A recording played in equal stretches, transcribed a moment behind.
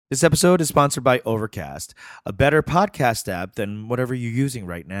This episode is sponsored by Overcast, a better podcast app than whatever you're using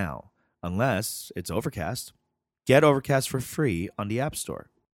right now, unless it's Overcast. Get Overcast for free on the App Store.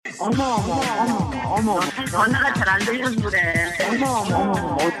 전화가 잘 안 들려서 그래.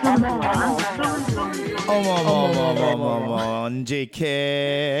 어머,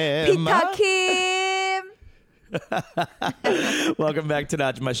 언제캠. 피터 킴. Welcome back to the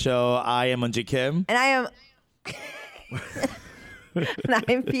Ajma Show. I am Unji Kim. And I am... and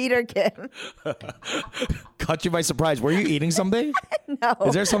I'm Peter Kim. Caught you by surprise. Were you eating something? No.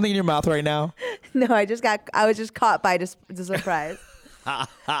 Is there something in your mouth right now? No, I was just caught by the surprise. I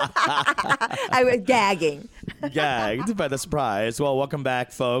was gagging. Gagged by the surprise. Well, welcome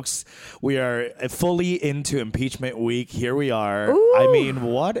back, folks. We are fully into impeachment week. Here we are. Ooh. I mean,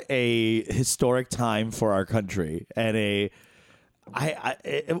 what a historic time for our country, and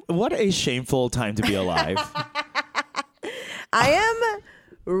what a shameful time to be alive. I am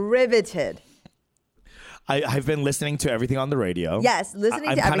riveted. I've been listening to everything on the radio. Yes, listening to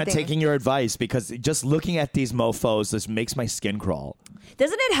I'm kind of everything. taking your advice because just looking at these mofos just makes my skin crawl.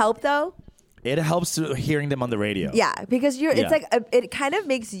 Doesn't it help though? It helps hearing them on the radio. Yeah, because Yeah. it's like it kind of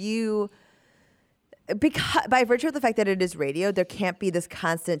makes you, because by virtue of the fact that it is radio, there can't be this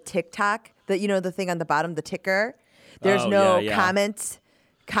constant tick-tock. The thing on the bottom, the ticker. There's no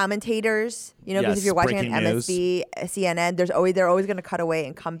commentators. Because Yes, if you're watching on breaking news. MSB, CNN, they're always going to cut away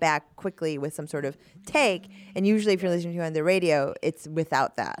and come back quickly with some sort of take. And usually, if you're listening to it on the radio, it's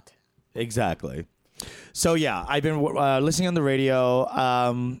without that. Exactly. So yeah, I've been listening on the radio.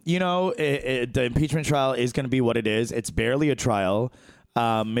 The impeachment trial is going to be what it is. It's barely a trial.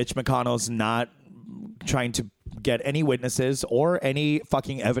 Mitch McConnell's not trying to get any witnesses or any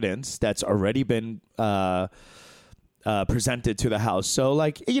fucking evidence that's already been presented to the House. So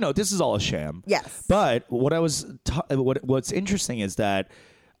this is all a sham. Yes. But what's interesting is that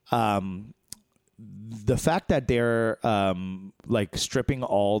the fact that they're stripping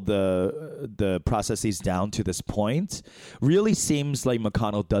all the processes down to this point really seems like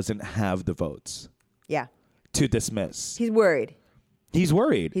McConnell doesn't have the votes Yeah. to dismiss. He's worried. He's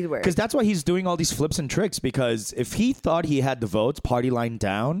worried. He's worried. Because that's why he's doing all these flips and tricks, because if he thought he had the votes, party line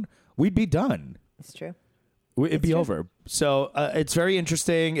down, we'd be done. It's true. It'd be over. So it's very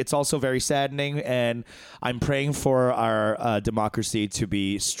interesting. It's also very saddening. And I'm praying for our democracy to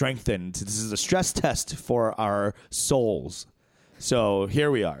be strengthened. This is a stress test for our souls. So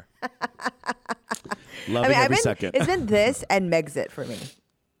here we are. Loving every second. It's been this and Megxit for me.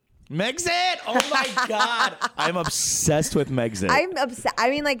 Megxit! Oh my God. I'm obsessed with Megxit. I'm obsessed. I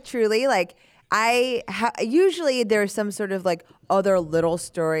mean, truly, usually there's some sort of other little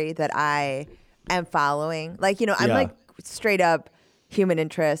story that I am following. I'm straight up human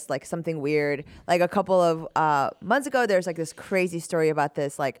interest, something weird. A couple of months ago, there's this crazy story about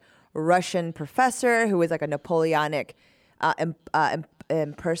this Russian professor who was a Napoleonic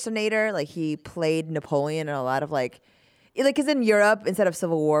impersonator. He played Napoleon in a lot of because in Europe, instead of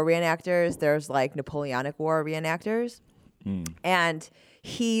Civil War reenactors, there's Napoleonic War reenactors. And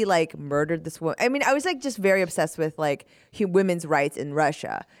he murdered this woman. I mean, I was just very obsessed with women's rights in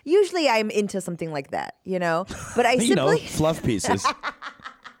Russia. Usually I'm into something like that, but I simply fluff pieces.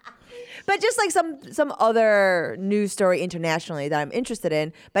 but just some other news story internationally that I'm interested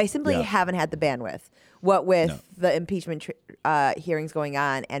in, but I simply haven't had the bandwidth. What with the impeachment hearings going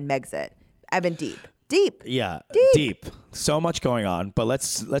on and Megxit, I've been deep. Yeah, deep. So much going on. But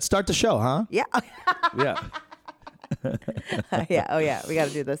let's start the show, huh? Yeah. Yeah. Yeah. Oh, yeah. We got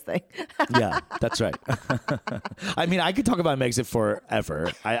to do this thing. Yeah, that's right. I mean, I could talk about Megxit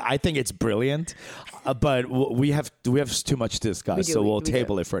forever. I think it's brilliant, but we have too much to discuss, so we'll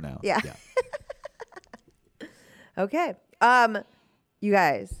table it for now. Yeah. Okay. You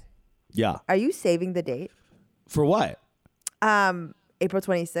guys. Yeah. Are you saving the date? For what? April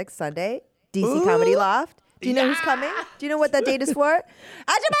 26th, Sunday, DC Comedy Loft. Do you know who's coming? Do you know what that date is for?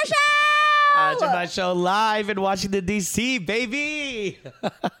 Ajma Show! Ajma Show live in Washington, D.C., baby.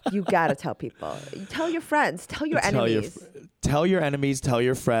 You got to tell people. Tell your friends. Tell your enemies. Tell your enemies. Tell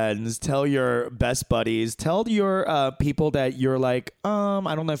your friends. Tell your best buddies. Tell your people that you're I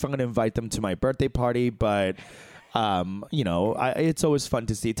don't know if I'm going to invite them to my birthday party, but... it's always fun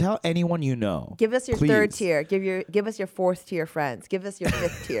to see. Tell anyone you know. Give us your please. third tier. Give us your fourth tier friends. Give us your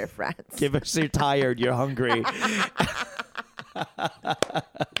fifth tier friends. Give us you're tired. You're hungry.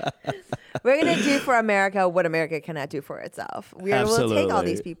 We're gonna do for America what America cannot do for itself. We'll take all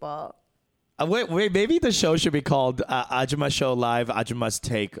these people. Wait. Maybe the show should be called Ajma Show Live. Ajma's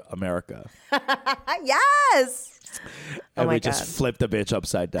Take America. Yes. And my we just God. flipped the bitch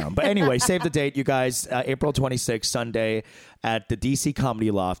upside down. But anyway, save the date, you guys. April 26th, Sunday at the DC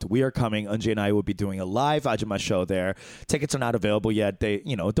Comedy Loft. We are coming. Unji and I will be doing a live Ajima show there. Tickets are not available yet. The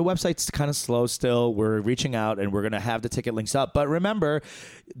website's kind of slow still. We're reaching out and we're going to have the ticket links up. But remember,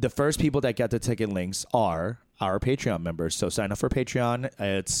 the first people that get the ticket links are our Patreon members. So sign up for Patreon.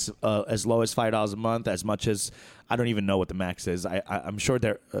 It's as low as $5 a month, as much as I don't even know what the max is. I'm sure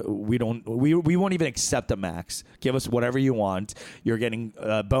there we won't even accept the max. Give us whatever you want. You're getting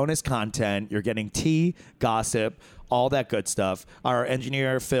bonus content. You're getting tea, gossip, all that good stuff. Our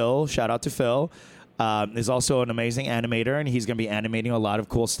engineer Phil, shout out to Phil, is also an amazing animator, and he's going to be animating a lot of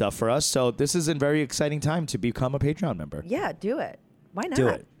cool stuff for us. So this is a very exciting time to become a Patreon member. Yeah, do it. Why not? Do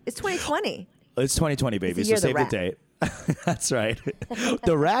it. It's 2020. It's 2020, baby. It's the So year save of the the date. That's right.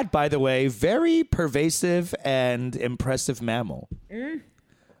 The rat, by the way, very pervasive and impressive mammal.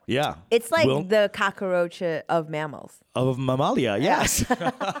 Yeah. It's like the cockroach of mammals. Of mammalia, yes.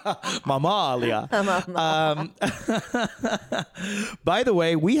 Mammalia. By the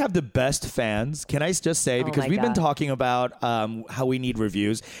way, we have the best fans. Can I just say, because my we've been God. talking about how we need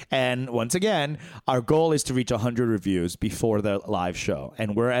reviews. And once again, our goal is to reach 100 reviews before the live show.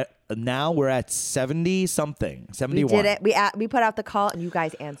 And we're at 70 something, 71. We did it. We put out the call and you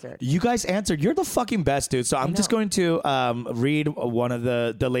guys answered. You guys answered. You're the fucking best, dude. So I'm just going to read one of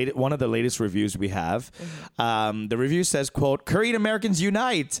the latest reviews we have. The review says, quote, "Korean Americans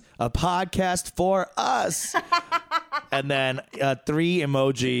Unite, a podcast for us." And then 3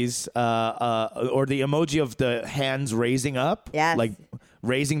 emojis, or the emoji of the hands raising up. Yes. Like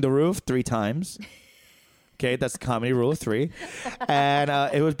raising the roof 3 times. Okay, that's the comedy rule of 3. And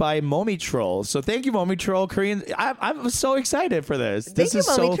it was by Momi Troll. So thank you, Momi Troll. Korean. I'm so excited for this. This is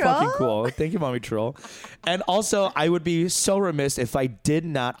so fucking cool. Thank you, Momi Troll. And also, I would be so remiss if I did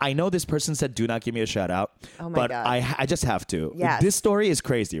not. I know this person said do not give me a shout out. Oh my but God. I just have to. Yes. This story is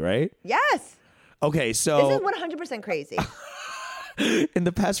crazy, right? Yes. Okay, so This is 100% crazy. in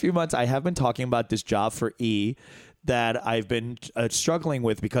the past few months, I have been talking about this job for E that I've been struggling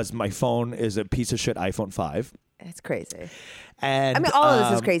with because my phone is a piece of shit iPhone 5. It's crazy. And I mean, all of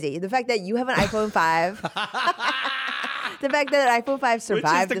this is crazy. The fact that you have an iPhone 5. The fact that iPhone 5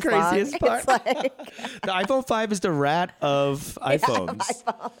 survived the this craziest long. part. It's like The iPhone 5 is the rat of iPhones.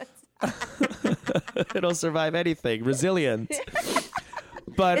 It'll survive anything. Resilient.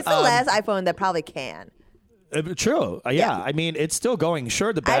 But it's the last iPhone that probably can. True. Yeah. I mean, it's still going.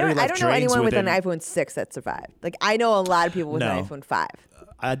 Sure, the battery life I don't know drains anyone with within. an iPhone 6 that survived. Like, I know a lot of people with No. an iPhone 5.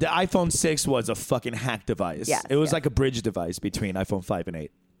 The iPhone 6 was a fucking hack device. Yes, it was yes. like a bridge device between iPhone 5 and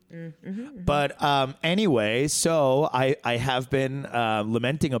 8. But anyway, so I have been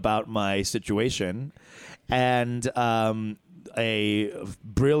lamenting about my situation, and a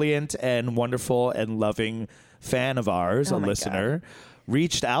brilliant and wonderful and loving fan of ours, Oh a my listener,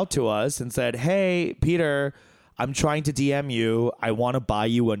 reached out to us and said, "Hey, Peter, I'm trying to DM you. I want to buy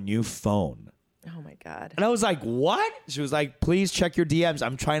you a new phone." Oh my God. And I was like, "What?" She was like, "Please check your DMs.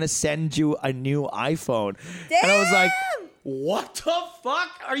 I'm trying to send you a new iPhone." Damn! And I was like, "What the fuck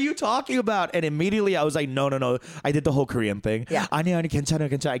are you talking about?" And immediately I was like, no. I did the whole Korean thing. Yeah. 아니, 괜찮아.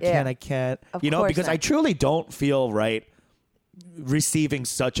 I can't. Of You know, course because I not. truly don't feel right receiving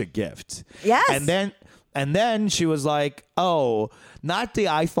such a gift. Yes. And then she was like, "Oh, not the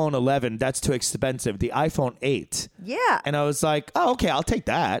iPhone 11. That's too expensive. The iPhone 8." Yeah. And I was like, "Oh, okay, I'll take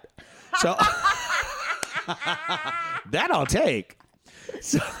that." So that I'll take.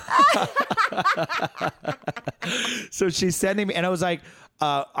 So she's sending me, and I was like,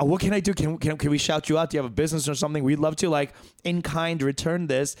 "What can I do? Can we shout you out? Do you have a business or something? We'd love to like in kind return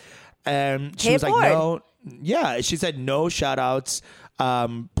this." And she Pay was it like, forward. "No." Yeah, she said no shout outs.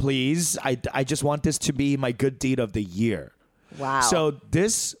 Please, I just want this to be my good deed of the year. Wow. So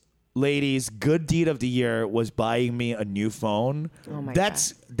this lady's good deed of the year was buying me a new phone. Oh my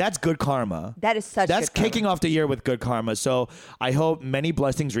that's good karma. That is such That's good karma. kicking off the year with good karma. So I hope many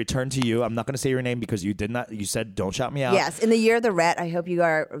blessings return to you. I'm not going to say your name because you did not. You said don't shout me out. Yes. In the year of the rat, I hope you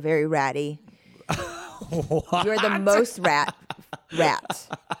are very ratty. You're the most rat.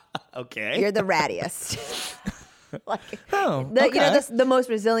 Okay. You're the rattiest. Like, Oh, you know, okay. the most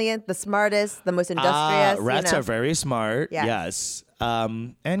resilient, the smartest, the most industrious. Rats you know. are very smart. Yes. Yes.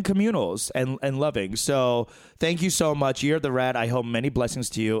 And communals and loving. So thank you so much. You're the rat. I hope many blessings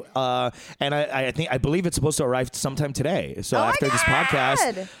to you. And I believe it's supposed to arrive sometime today. So Oh my after this God.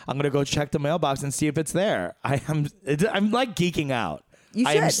 podcast, I'm gonna go check the mailbox and see if it's there. I'm like geeking out. You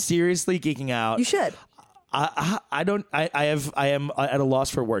I am should. seriously geeking out. You should. I am at a loss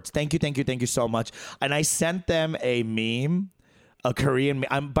for words. Thank you so much. And I sent them a meme a Korean.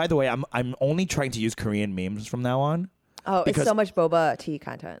 By the way, I'm only trying to use Korean memes from now on. Oh, it's because so much boba tea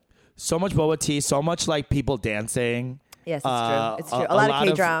content. So much boba tea, so much like people dancing. Yes, it's true. It's true. A lot of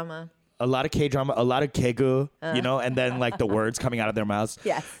K-drama. A lot of K-drama, a lot of Kegu, you know, and then like the words coming out of their mouths.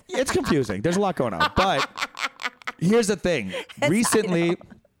 Yes. It's confusing. There's a lot going on. But here's the thing. Recently,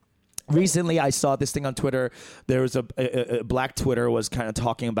 I saw this thing on Twitter. There was a black Twitter was kind of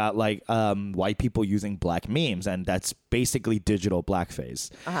talking about like white people using black memes, and that's basically digital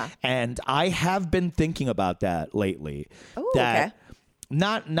blackface. And I have been thinking about that lately. Oh, that okay.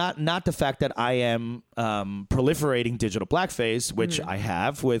 Not the fact that I am proliferating digital blackface, which I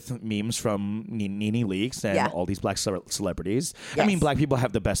have with memes from Nene Leakes and all these black celebrities. Yes. I mean, black people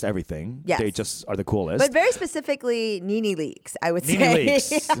have the best everything. Yes. They just are the coolest. But very specifically, Nene Leakes, I would Nene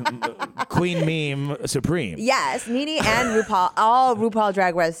say. Leakes, Queen Meme Supreme. Yes, Nene and RuPaul, all RuPaul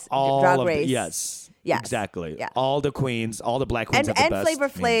Drag Race. Yes, exactly. Yeah. All the queens, all the black queens And have the best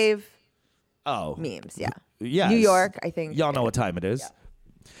Flavor memes. Flav memes, yeah. Yes. New York, I think. Y'all know what time it is.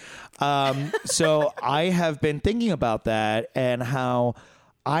 So I have been thinking about that and how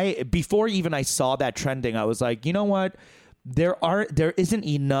before even I saw that trending, I was like, you know what? There isn't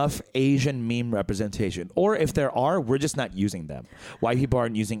enough Asian meme representation, or if there are, we're just not using them. White people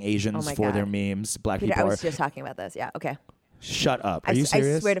aren't using Asians for God. their memes. Black Peter, people I was are. just talking about this. Yeah, okay. Shut up. Are you I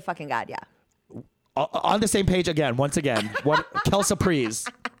serious? swear to fucking God, yeah. On the same page again, once again. Kelsa Prees.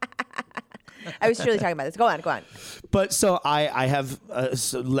 I was truly talking about this. Go on. But so I have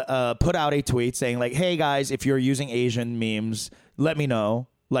put out a tweet saying like, hey guys, if you're using Asian memes, let me know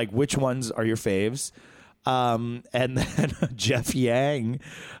like which ones are your faves. And then Jeff Yang,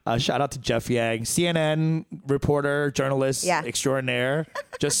 shout out to Jeff Yang, CNN reporter, journalist extraordinaire,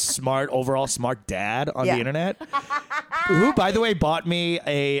 just overall smart dad on the internet, who by the way bought me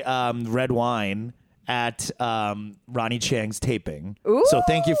a red wine at Ronnie Chang's taping. Ooh. So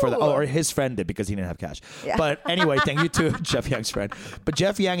thank you for that. Oh, or his friend did because he didn't have cash. Yeah. But anyway, thank you to Jeff Yang's friend. But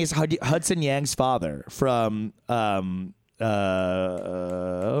Jeff Yang is Hudson Yang's father from oh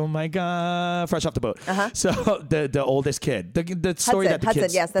my God, Fresh Off the Boat. So the oldest kid. The story Hudson, that the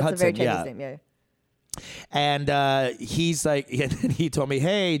kids. yes, that's Hudson, a very Chinese name. Yeah. And he's like, he told me,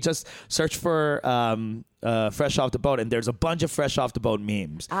 hey, just search for Fresh Off the Boat, and there's a bunch of Fresh Off the Boat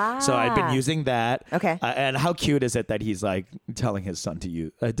memes. So I've been using that. Okay. And how cute is it that he's like telling his son to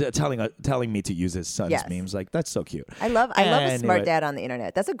use, telling me to use his son's memes? Like that's so cute. I love a smart dad on the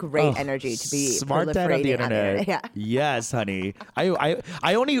internet. That's a great energy to be smart dad on the internet. Yeah. Yes, honey. I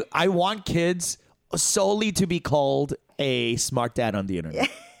want kids solely to be called a smart dad on the internet.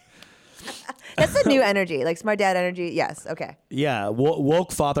 That's the new energy, like smart dad energy. Yes. Okay. Yeah.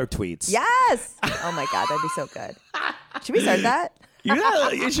 Woke father tweets. Yes. Oh my God, that'd be so good. Should we start that?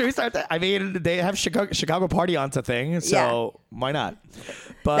 Yeah, should we start that? I mean, they have Chicago Party on's thing, so why not?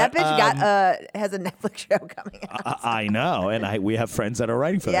 But that bitch has a Netflix show coming out. I know, and we have friends that are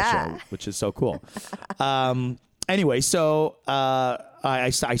writing for that show, which is so cool. Anyway, so I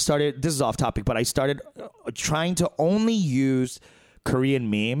started. This is off topic, but I started trying to only use Korean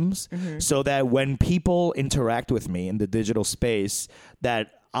memes so that when people interact with me in the digital space,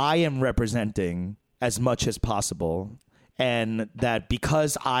 that I am representing as much as possible, and that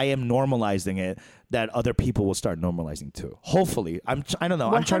because I am normalizing it, that other people will start normalizing too. Hopefully. I don't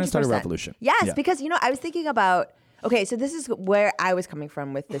know. 100%. I'm trying to start a revolution. Yes, because I was thinking about, okay, so this is where I was coming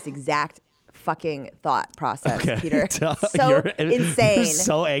from with this exact fucking thought process, Peter. So insane. You're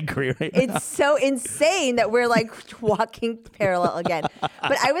so angry right now. It's so insane that we're like walking parallel again.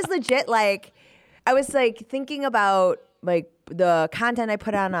 But I was legit thinking about like the content I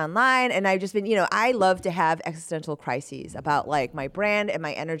put on online, and I've just been, I love to have existential crises about like my brand and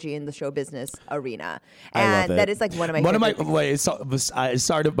my energy in the show business arena, and I love it. that is like one of my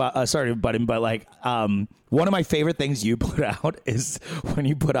sorry to butt in, but like one of my favorite things you put out is when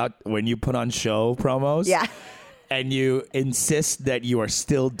you put on show promos. Yeah. And you insist that you are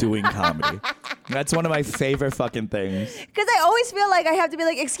still doing comedy. That's one of my favorite fucking things. Because I always feel like I have to be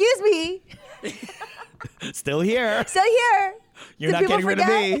like, excuse me. Still here. Still here. You're not getting rid of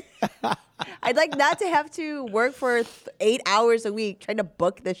me. I'd like not to have to work for 8 hours a week trying to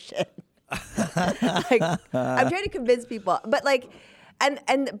book this shit. Like, I'm trying to convince people, but like,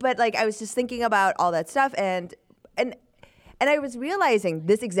 but like, I was just thinking about all that stuff, and And I was realizing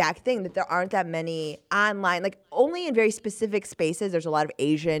this exact thing, that there aren't that many online, like only in very specific spaces, there's a lot of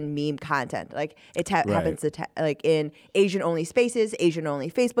Asian meme content. Like it happens to like in Asian only spaces, Asian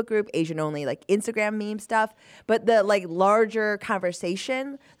only Facebook group, Asian only like Instagram meme stuff. But the like larger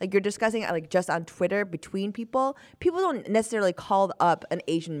conversation, like you're discussing like just on Twitter between people don't necessarily call up an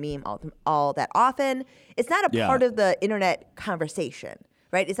Asian meme all that often. It's not a part of the internet conversation,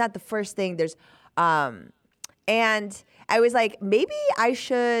 right? It's not the first thing. There's, and I was like, maybe I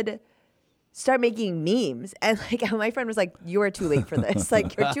should start making memes. And like my friend was like, you are too late for this.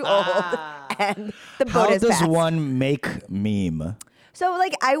 Like you're too old. And the boat How is does passed. one make meme? So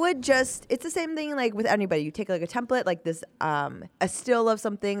like I would just, it's the same thing like with anybody. You take like a template, like this, a still of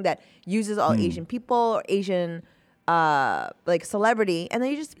something that uses all Asian people or Asian like celebrity, and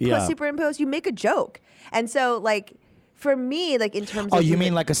then you just superimpose, you make a joke. And so like for me, like in terms of. Oh, you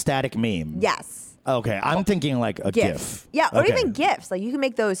mean like a static meme? Yes. Okay, I'm thinking like a GIF. Yeah, or Okay. even GIFs. Like you can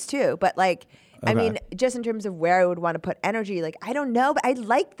make those too. But like, I mean, just in terms of where I would want to put energy, like I don't know, but I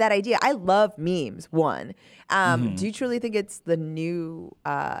like that idea. I love memes. One, do you truly think it's the new?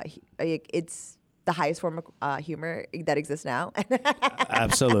 It's the highest form of humor that exists now?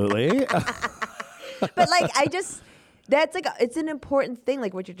 Absolutely. But like, that's like it's an important thing,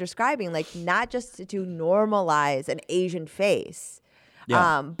 like what you're describing, like not just to normalize an Asian face.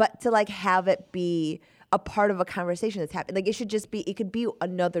 But to like have it be a part of a conversation that's happening. Like it should just be, it could be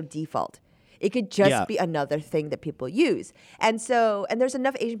another default. It could just be another thing that people use. And so, and there's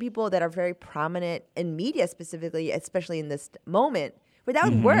enough Asian people that are very prominent in media specifically, especially in this moment, where that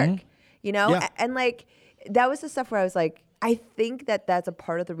would work, you know? Yeah. And like, that was the stuff where I was like, I think that that's a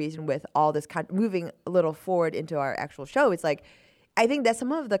part of the reason with all this, moving a little forward into our actual show. It's like, I think that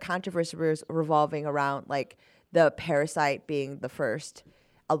some of the controversy was revolving around like, the Parasite being the first,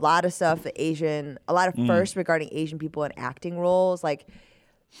 a lot of stuff, a lot of first regarding Asian people in acting roles. Like,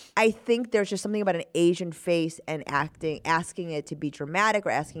 I think there's just something about an Asian face and asking it to be dramatic or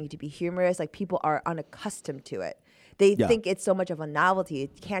asking it to be humorous. Like, people are unaccustomed to it. They think it's so much of a novelty.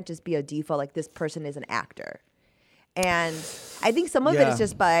 It can't just be a default, like this person is an actor. And I think some of it is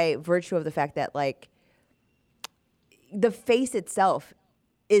just by virtue of the fact that, like, the face itself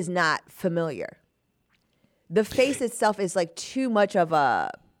is not familiar. The face itself is like too much of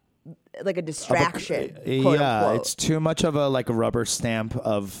a distraction. Quote unquote. It's too much of a like a rubber stamp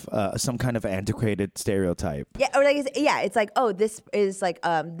of some kind of antiquated stereotype. Yeah, or like it's like, oh, this is like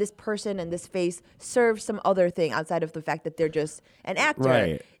this person and this face serves some other thing outside of the fact that they're just an actor.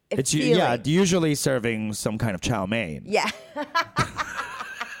 Right. It's usually serving some kind of chow mein. Yeah.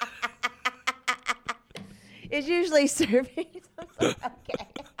 It's usually serving something. Okay.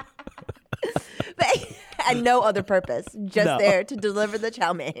 But and no other purpose, just there to deliver the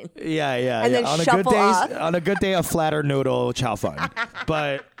chow mein. Yeah. And then shuffle off. On a good day, a flatter noodle chow fun.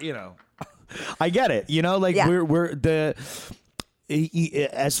 But you know, I get it. You know, like we're the.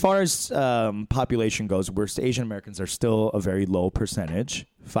 As far as population goes, Asian Americans are still a very low percentage,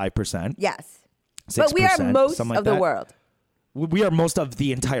 5%. Yes, 6%, but we are most like of the world. We are most of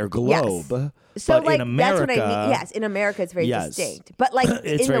the entire globe. Yes. So but like in America, that's what I mean. Yes, in America it's very distinct. But like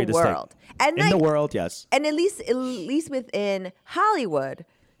it's in very the distinct. world. And in like, the world, yes. And at least within Hollywood,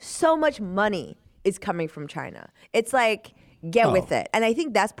 so much money is coming from China. It's like get with it. And I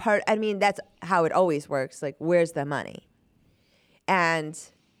think that's that's how it always works. Like, where's the money? And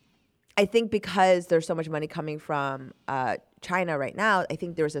I think because there's so much money coming from China right now, I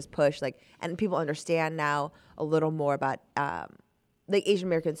think there's this push, like, and people understand now a little more about like Asian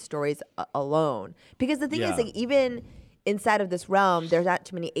American stories alone. Because the thing is, like, even inside of this realm, there's not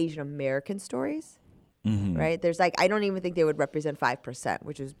too many Asian American stories, right? There's like, I don't even think they would represent 5%,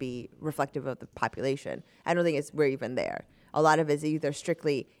 which would be reflective of the population. I don't think we're even there. A lot of it is either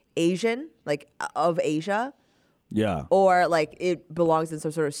strictly Asian, like of Asia, or like it belongs in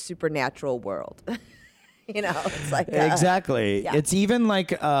some sort of supernatural world. You know, it's like exactly. It's even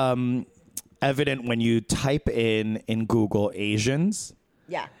like evident when you type in Google Asians.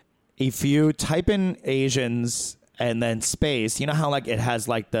 Yeah. If you type in Asians and then space, you know how like it has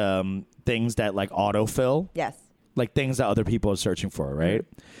like the things that like autofill? Yes. Like things that other people are searching for, right?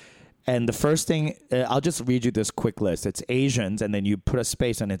 And the first thing, I'll just read you this quick list. It's Asians, and then you put a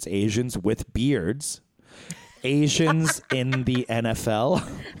space, and it's Asians with beards, Asians in the NFL,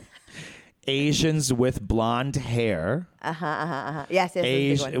 Asians with blonde hair. Yes,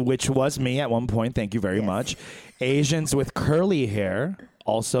 which was me at one point. Thank you very much. Asians with curly hair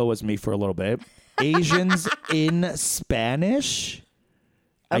also was me for a little bit. Asians in Spanish.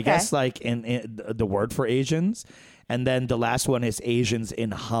 I guess like in the word for Asians. And then the last one is Asians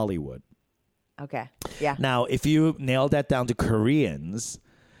in Hollywood. Okay. Yeah. Now, if you nail that down to Koreans,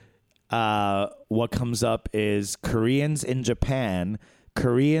 what comes up is Koreans in Japan,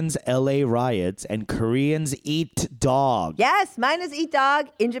 Koreans LA riots, and Koreans eat dog. Yes, mine is eat dog.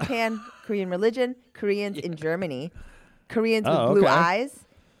 In Japan, Korean religion. Koreans in Germany. Koreans with blue eyes.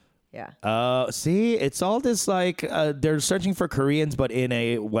 Yeah. See, it's all this like they're searching for Koreans, but in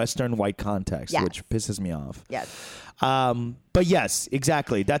a Western white context, Yes. which pisses me off. Yes. But yes,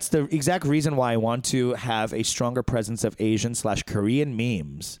 exactly. That's the exact reason why I want to have a stronger presence of Asian/Korean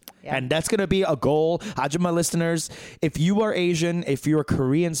memes. Yeah. And that's going to be a goal. Ajuma listeners, if you are Asian, if you're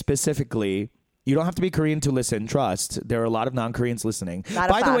Korean specifically, you don't have to be Korean to listen. Trust. There are a lot of non-Koreans listening.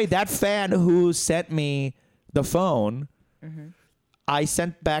 By the way, that fan who sent me the phone, I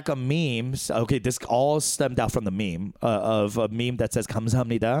sent back a meme. Okay, this all stemmed out from the meme of a meme that says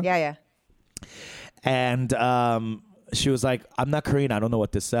 "감사합니다." Yeah. And she was like, "I'm not Korean. I don't know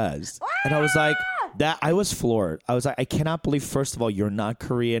what this says." And I was like, I was floored. I was like, I cannot believe, first of all, you're not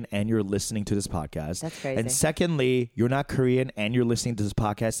Korean and you're listening to this podcast. That's crazy. And secondly, you're not Korean and you're listening to this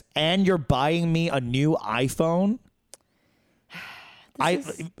podcast and you're buying me a new iPhone.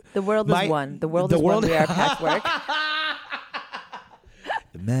 The world is one. The world is one. We are patchwork.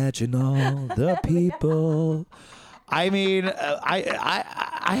 Imagine all the people. I mean,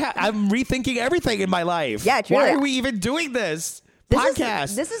 I'm rethinking everything in my life. Yeah, truly. Why are we even doing this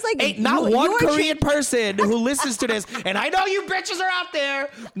podcast? This is like ain't not one Korean person who listens to this, and I know you bitches are out there.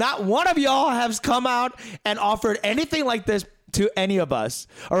 Not one of y'all has come out and offered anything like this to any of us.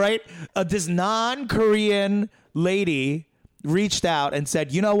 All right, this non-Korean lady reached out and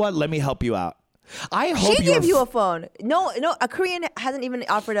said, "You know what? Let me help you out." I hope she gave you a phone. No, a Korean hasn't even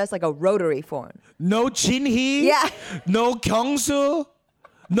offered us like a rotary phone. No Jinhee. Yeah. No Kyungsu.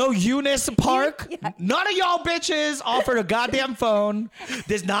 No Eunice Park. Yeah. None of y'all bitches offered a goddamn phone.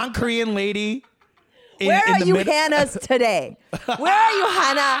 This non-Korean lady. Where are you Hannahs today? Where are you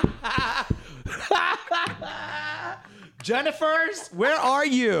Hannah? Jennifers, where are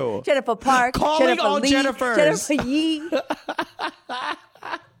you? Jennifer Park. Calling Jennifer all Lee, Jennifers. Jennifer Yee.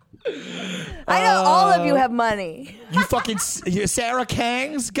 I know all of you have money. You fucking Sarah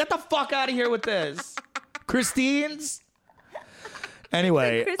Kangs. Get the fuck out of here with this. Christine's.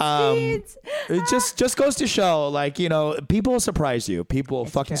 Anyway, Christine's. it just goes to show, like, you know, people will surprise you. People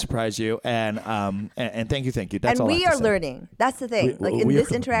fucking surprise you, and thank you. That's and all. we I have are to say. learning. That's the thing. Like in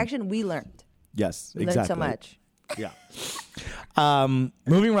this interaction, we learned. Yes, We exactly. learned so much. Yeah.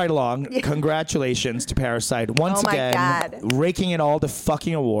 Moving right along. Congratulations to Parasite once Oh my again, God. raking in all the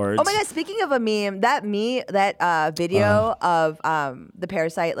fucking awards. Oh my God! Speaking of a meme, that video of the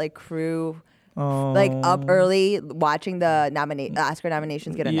Parasite like crew. Like up early watching the Oscar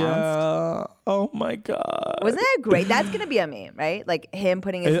nominations get announced. Yeah. Oh my God. Wasn't that great? That's gonna be a meme, right? Like him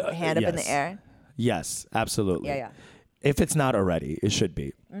putting his hand up in the yes. air. Yes, absolutely. Yeah. If it's not already, it should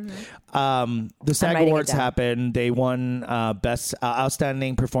be. The SAG writing it Awards down. happened. They won Best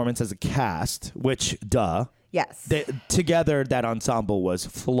Outstanding Performance as a Cast, which, duh. Yes. Together, that ensemble was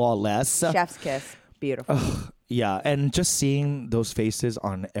flawless. Chef's kiss. Beautiful. Yeah, and just seeing those faces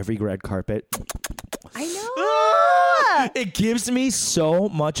on every red carpet. I know. It gives me so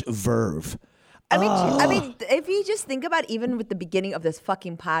much verve. I mean, if you just think about even with the beginning of this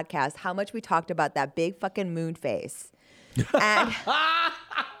fucking podcast, how much we talked about that big fucking moon face. And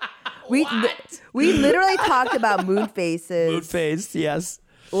we literally talked about moon faces Moon face, yes.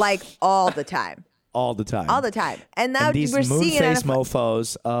 like all the time. All the time. All the time. And now And these we're moon seeing it on face a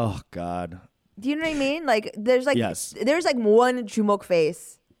mofos. Oh, God. Do you know what I mean? Like there's like Yes. there's like one Jumok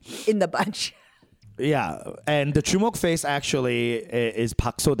face in the bunch. Yeah, and the Chumok face actually is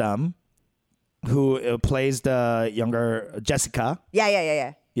Park So-dam, who plays the younger Jessica.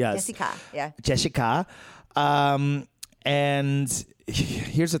 Yeah. Yes. Jessica. Yeah. Jessica. And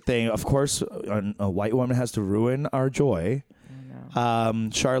here's the thing. Of course, a white woman has to ruin our joy.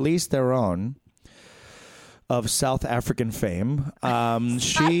 Charlize Theron of South African fame.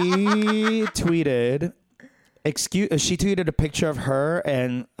 She tweeted... she tweeted a picture of her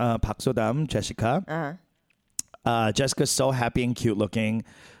and Park So-dam, Jessica. Jessica's so happy and cute looking.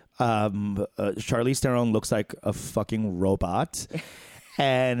 Charlize Theron looks like a fucking robot.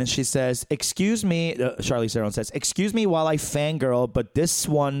 And she says, excuse me, Charlize Theron says, excuse me while I fangirl, but this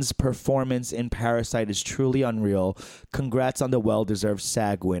one's performance in Parasite is truly unreal. Congrats on the well-deserved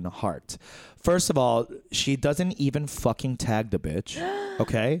SAG win, heart. First of all, she doesn't even fucking tag the bitch,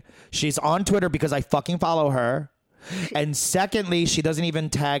 okay? She's on Twitter because I fucking follow her. And secondly, she doesn't even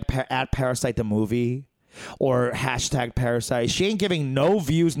tag at Parasite the movie or hashtag Parasite. She ain't giving no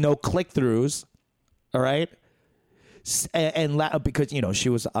views, no click-throughs, all right? Because she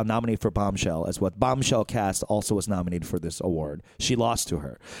was nominated for Bombshell as well. Bombshell cast also was nominated for this award. She lost to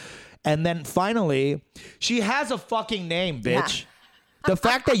her, and then finally, she has a fucking name, bitch. The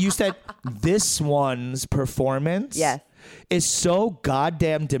fact that you said this one's performance is so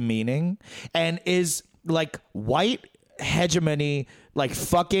goddamn demeaning and is like white hegemony, like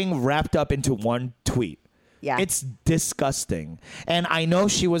fucking wrapped up into one tweet. Yeah. It's disgusting. And I know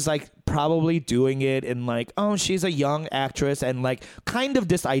she was like probably doing it in like, oh, she's a young actress and like kind of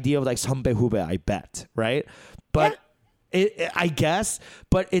this idea of like 선배 후배, I bet, right? But I guess,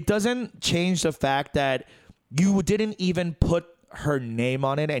 but it doesn't change the fact that you didn't even put her name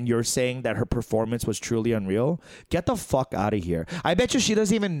on it and you're saying that her performance was truly unreal. Get the fuck out of here. I bet you she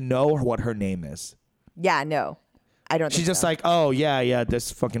doesn't even know what her name is. Yeah, no. I don't think She's just so. like, oh yeah,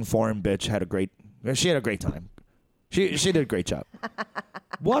 this fucking foreign bitch had a great time. She did a great job.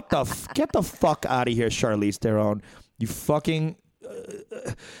 What the get the fuck out of here, Charlize Theron. You fucking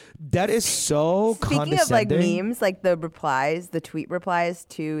that is so Speaking of like condescending. memes, like the tweet replies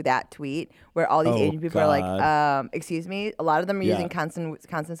to that tweet where all these Asian people are like, excuse me. A lot of them are using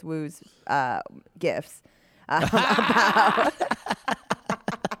Constance Wu's gifs about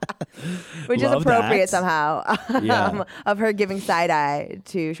which Love is appropriate that. somehow of her giving side eye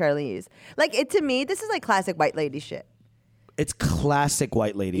to Charlize. Like it to me, this is like classic white lady shit. It's classic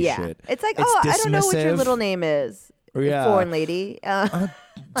white lady shit. It's like, It's I don't know what your dismissive. little name is. Yeah. Foreign lady.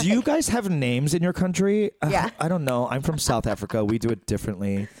 Do you guys have names in your country? Yeah. I don't know. I'm from South Africa. We do it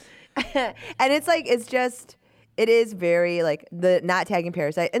differently. And it's like, it is very like the not tagging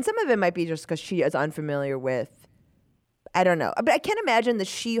Parasite. And some of it might be just because she is unfamiliar with, I don't know. But I can't imagine that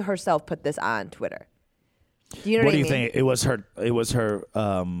she herself put this on Twitter. Do you know what I mean? What do you think? It was her.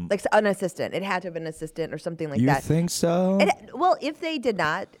 Like an assistant. It had to have been an assistant or something like You that. think so? Well, if they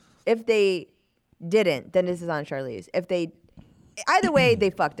didn't, then this is on Charlize. Either way, they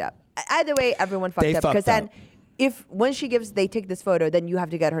fucked up. Either way, everyone fucked up. Because then, when they take this photo, then you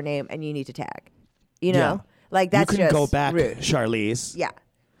have to get her name and you need to tag. You know, Yeah. like that's you can just go back, rude. Charlize. Yeah,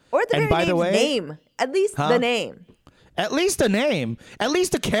 or at the And very by name's the way- name. At least the name. At least the name. At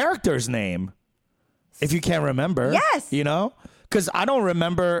least the character's name. If you can't remember. Yes. You know? Because I don't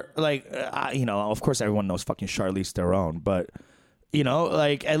remember, like, of course everyone knows fucking Charlize Theron, but,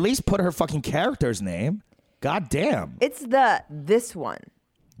 like, at least put her fucking character's name. God damn. It's this one.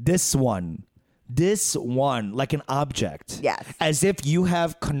 This one, like an object. Yes. As if you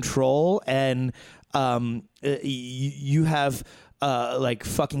have control and you have like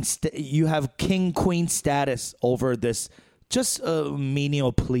fucking you have king queen status over this just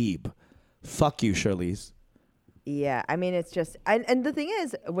menial plebe. Fuck you, Charlize. Yeah, I mean, it's just, and the thing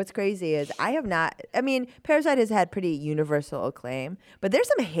is, what's crazy is Parasite has had pretty universal acclaim, but there's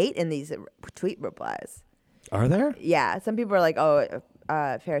some hate in these tweet replies. Are there? Yeah, some people are like, oh,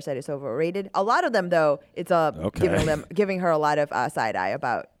 Parasite is overrated. A lot of them, though, it's giving her a lot of side eye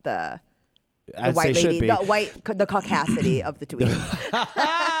about the As white they lady, should be. the caucasity of the tweet.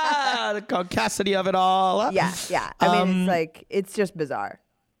 The caucasity of it all. Yeah. I mean, it's like, it's just bizarre.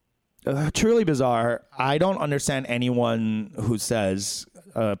 Truly bizarre. I don't understand anyone who says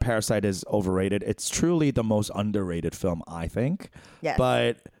Parasite is overrated. It's truly the most underrated film, I think. Yes.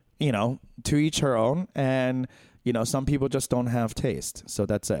 But, to each her own. And, some people just don't have taste. So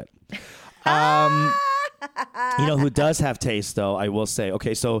that's it. Who does have taste, though, I will say.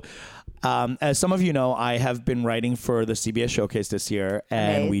 Okay, so as some of you know, I have been writing for the CBS Showcase this year,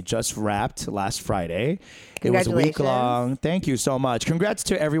 and we just wrapped last Friday. It was a week long. Thank you so much. Congrats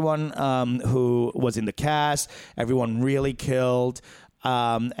to everyone who was in the cast. Everyone really killed.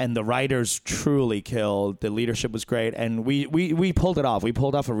 And the writers truly killed. The leadership was great. And we pulled it off. We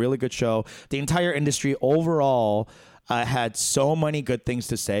pulled off a really good show. The entire industry overall had so many good things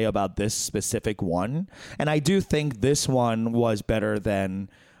to say about this specific one. And I do think this one was better than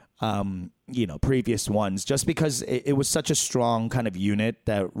previous ones, just because it was such a strong kind of unit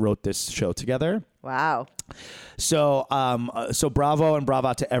that wrote this show together. Wow. So bravo and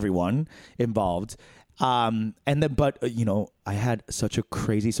brava to everyone involved. But I had such a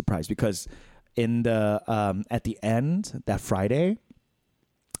crazy surprise because in the at the end that Friday,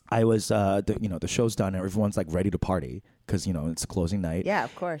 I was the show's done and everyone's like ready to party because it's closing night. Yeah,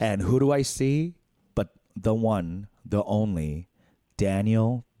 of course. And who do I see but the one, the only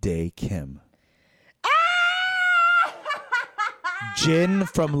Daniel Day Kim. Jin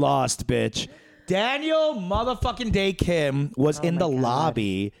from Lost, bitch. Daniel motherfucking Day Kim was in the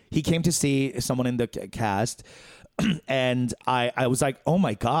lobby. He came to see someone in the cast. And I was like, oh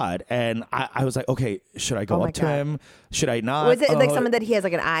my God. And I was like, okay, should I go my up to God. him? Should I not? Was it like someone that he has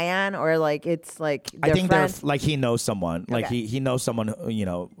like an eye on, or like it's like I think friend? they're like he knows someone. Like Okay. he knows someone.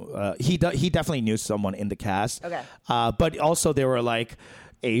 He definitely knew someone in the cast. Okay. But also they were like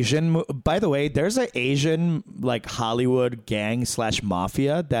Asian. By the way, there's an Asian like Hollywood gang /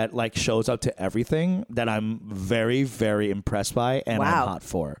 mafia that like shows up to everything that I'm very, very impressed by and I'm Wow. hot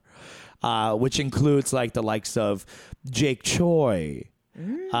for. Which includes like the likes of Jake Choi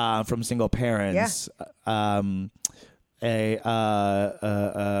from Single Parents.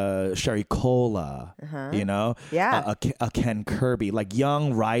 Sherry Cola, Yeah. a Ken Kirby, like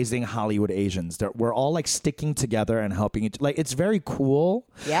young rising Hollywood Asians. We're all like sticking together and helping each. Like it's very cool.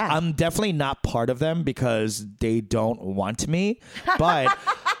 Yeah. I'm definitely not part of them because they don't want me, but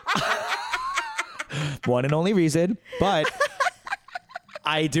one and only reason. But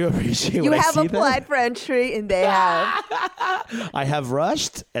I do appreciate You when I have see applied for entry, and they have. I have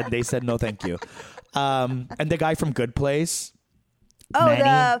rushed, and they said no, thank you. And the guy from Good Place. Oh, Manny.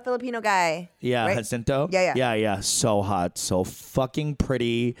 the Filipino guy. Yeah, right? Jacinto. Yeah. So hot, so fucking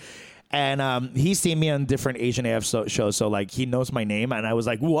pretty. And he's seen me on different Asian AF shows, so like he knows my name, and I was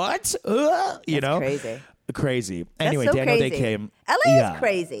like, "What?" Crazy. Crazy. That's Anyway, so Daniel crazy. Day came. LA is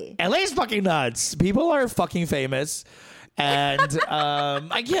crazy. LA is fucking nuts. People are fucking famous. And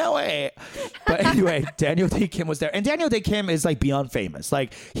I can't wait. But anyway, Daniel Day Kim was there. And Daniel Day Kim is like beyond famous.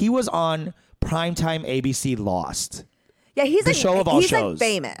 Like he was on primetime ABC Lost. Yeah, he's The like show of all he's shows. like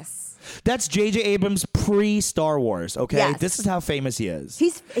famous. That's J.J. Abrams pre-Star Wars, okay? Yes. This is how famous he is.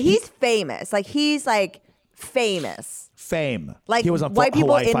 He's famous. Like he's like famous. Fame. Like he was on white people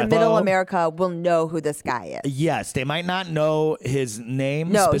Hawaii in Five-O. middle America will know who this guy is. Yes, they might not know his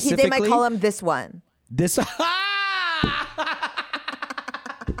name No, specifically. they might call him this one. This.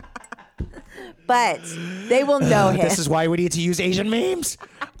 But they will know him. This is why we need to use Asian memes.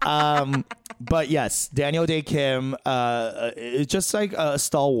 But yes, Daniel Day Kim is just like a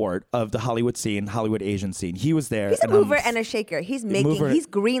stalwart of the Hollywood scene, Hollywood Asian scene. He was there. He's a mover and a shaker. He's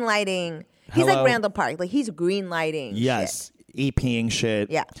green lighting. He's Hello. like Randall Park. Like he's green lighting. Yes, EPing shit.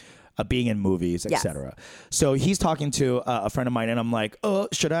 Yeah. Being in movies, Yes. etc. So he's talking to a friend of mine, and I'm like,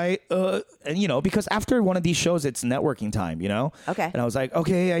 should I? And because after one of these shows, it's networking time, Okay. And I was like,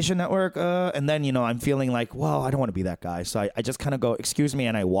 okay, I should network. And then, I'm feeling like, well, I don't want to be that guy. So I just kind of go, excuse me,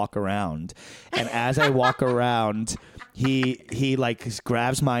 and I walk around. And as I walk around, he like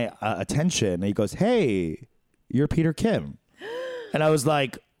grabs my attention, and he goes, hey, you're Peter Kim. And I was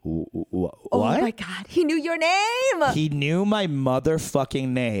like, what? Oh my God. He knew your name. He knew my motherfucking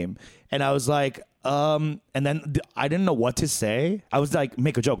name. And I was like, and then I didn't know what to say. I was like,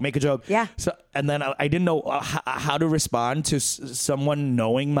 make a joke. Yeah. So, and then I didn't know how to respond to someone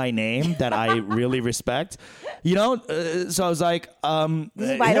knowing my name that I really respect. So I was like, This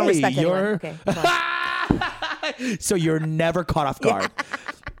is why I don't respect anyone. Okay. So you're never caught off guard.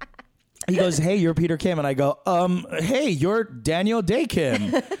 He goes, hey, you're Peter Kim. And I go, hey, you're Daniel Day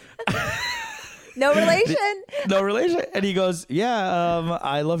Kim. No relation. No relation. And he goes, yeah,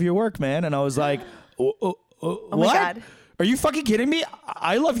 I love your work, man. And I was like, what? my God. Are you fucking kidding me?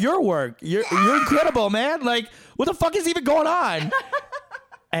 I love your work. You're incredible, man. Like, what the fuck is even going on?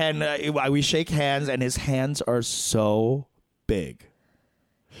 And we shake hands, and his hands are so big.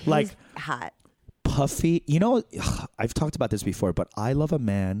 Like, He's hot. puffy. I've talked about this before, but I love a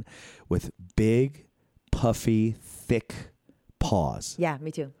man with big, puffy, thick paws. Yeah,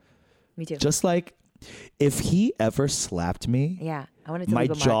 me too. Just like if he ever slapped me, Yeah, I wanted to my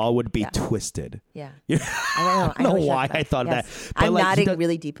leave a mark. jaw would be Yeah. twisted. Yeah. I I don't know you why have I thought Yes. that. But I'm like, nodding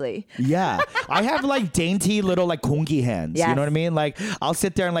really deeply. Yeah. I have like dainty little like kungi hands. You Yes. know what I mean? Like I'll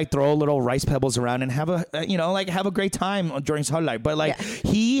sit there and like throw little rice pebbles around and have a great time during Seollal. But like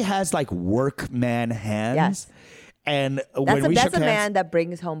he has like workman hands. Yes. And when we That's shook a hands, man that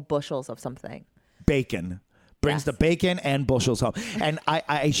brings home bushels of something. bacon. Brings Yes. the bacon and bushels home. And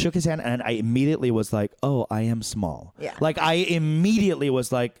I shook his hand and I immediately was like, oh, I am small. Yeah. Like I immediately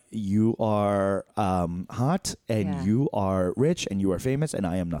was like, you are hot and Yeah. you are rich and you are famous and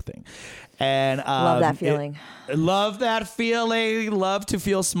I am nothing. And Love that feeling. Love that feeling. Love to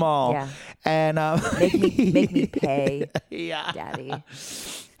feel small. Yeah. And Make me pay, yeah. daddy.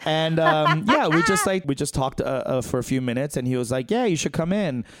 And we just talked for a few minutes, and he was like, "Yeah, you should come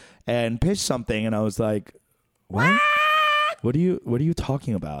in and pitch something." And I was like, "What? What are you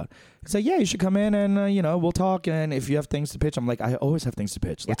talking about?" He's like, "Yeah, you should come in and we'll talk. And if you have things to pitch," I'm like, "I always have things to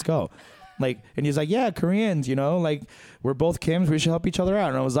pitch. Let's go." Like, and he's like, "Yeah, Koreans, like we're both Kims. We should help each other out."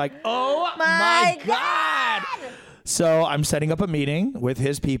 And I was like, "Oh my God. So I'm setting up a meeting with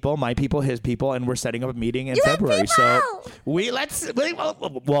his people, my people, his people, and we're setting up a meeting in February. So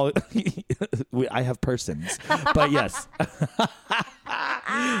I have persons, but yes.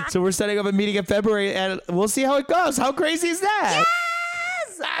 So we're setting up a meeting in February, and we'll see how it goes. How crazy is that? Yes!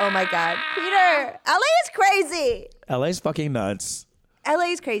 Oh my God, Peter, LA is crazy. LA's fucking nuts.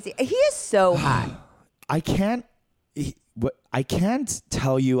 LA is crazy. He is so hot. I can't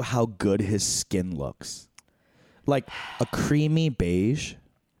tell you how good his skin looks. Like a creamy beige,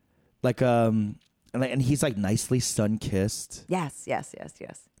 and he's like nicely sun-kissed. Yes.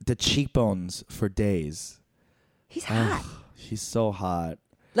 The cheekbones for days. He's hot. He's so hot.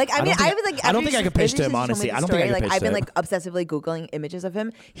 Like I mean, I don't think I could pitch to him, honestly. I don't think I could pitch to him. I've been like obsessively Googling images of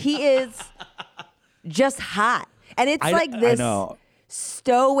him. He is just hot, and it's like this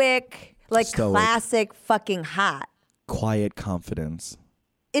stoic, classic fucking hot. Quiet confidence.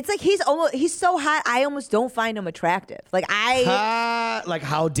 It's like he's so hot. I almost don't find him attractive. Like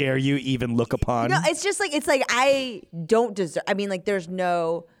how dare you even look upon? No, it's just like I don't deserve. I mean, like there's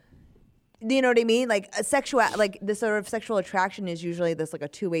no. You know what I mean? Like the sort of sexual attraction is usually this like a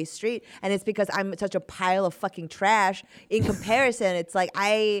two-way street, and it's because I'm such a pile of fucking trash. In comparison, it's like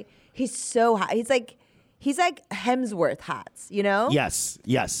he's so hot. He's like Hemsworth hots, you know? Yes.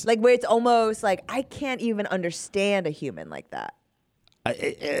 Like where it's almost like I can't even understand a human like that.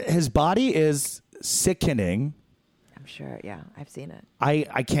 His body is sickening. I'm sure. Yeah, I've seen it.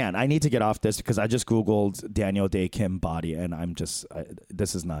 I can't. I need to get off this because I just Googled Daniel Day Kim body and I'm just,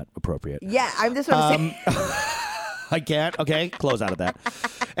 this is not appropriate. Yeah, I'm just saying. I can't. Okay, close out of that.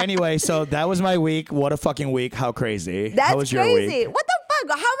 Anyway, so that was my week. What a fucking week. How crazy. That's How was your crazy. week? What the fuck?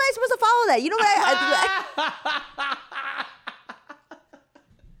 How am I supposed to follow that? You know what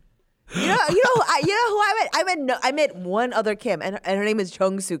You know who I met? I met one other Kim, and her name is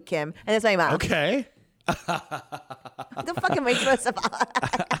Jung Suk Kim, and that's my mom. Okay. What the fuck am I supposed to follow?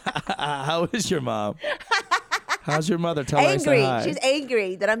 How is your mom? How's your mother? Tell her I angry. said hi. She's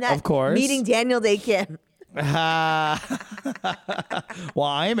angry that I'm not Of course. meeting Daniel Day Kim. Well,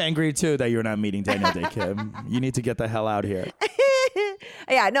 I'm angry too that you're not meeting Daniel Day Kim. You need to get the hell out here.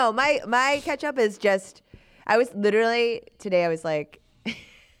 Yeah, no, my catch up is just I was literally today I was like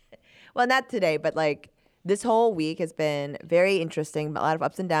well, not today, but like this whole week has been very interesting, a lot of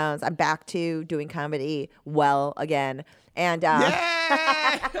ups and downs. I'm back to doing comedy well again. And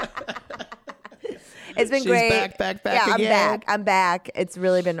it's been great. Back yeah, again. I'm back. It's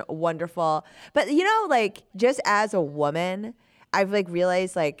really been wonderful. But you know, like just as a woman, I've like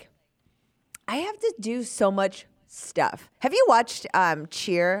realized like I have to do so much stuff. Have you watched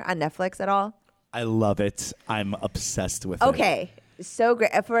Cheer on Netflix at all? I love it. I'm obsessed with it. Okay. So great.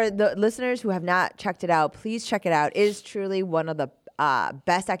 For the listeners who have not checked it out, please check it out. It is truly one of the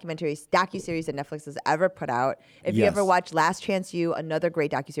best docuseries that Netflix has ever put out. If you ever watch Last Chance U, another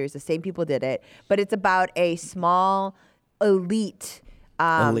great docuseries, the same people did it. But it's about a small elite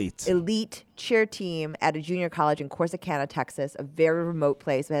cheer team at a junior college in Corsicana, Texas, a very remote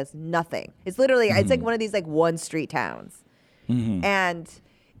place that has nothing. It's literally, it's like one of these like one street towns. Mm-hmm. And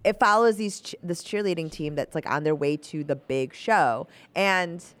it follows this cheerleading team that's like on their way to the big show.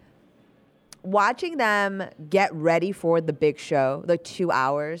 And watching them get ready for the big show, the 2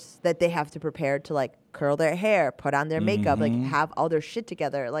 hours that they have to prepare to like curl their hair, put on their makeup, like have all their shit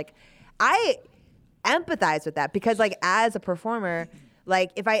together. Like I empathize with that because like as a performer, like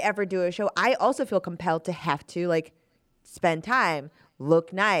if I ever do a show, I also feel compelled to have to like spend time,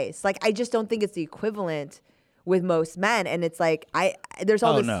 look nice. Like I just don't think it's the equivalent with most men. And it's like there's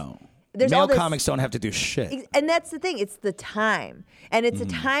all this. No. There's Male all this, comics don't have to do shit. And that's the thing. It's the time. And it's the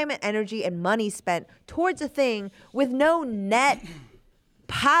time and energy and money spent towards a thing with no net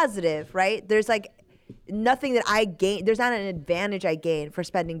positive, right? There's like nothing that I gain. There's not an advantage I gain for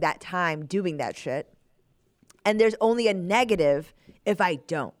spending that time doing that shit. And there's only a negative if I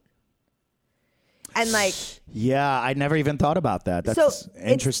don't. And like, yeah, I never even thought about that. That's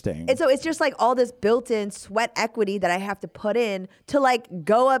interesting. And so it's just like all this built-in sweat equity that I have to put in to like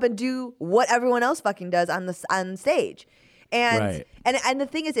go up and do what everyone else fucking does on stage. And right. and the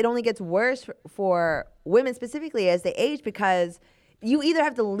thing is, it only gets worse for women specifically as they age because you either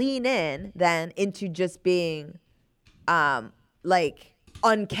have to lean in then into just being like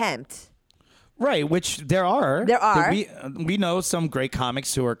unkempt. Right, which there are. We know some great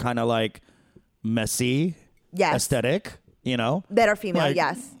comics who are kind of like messy, aesthetic, you know, that are female, like,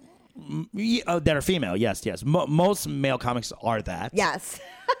 yes. That are female, yes. Most male comics are that, yes.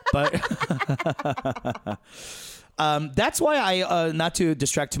 But that's why I not to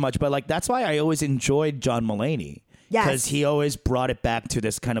distract too much, but like that's why I always enjoyed John Mulaney. Yes. Because he always brought it back to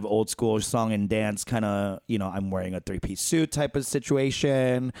this kind of old school song and dance kind of, I'm wearing a 3-piece suit type of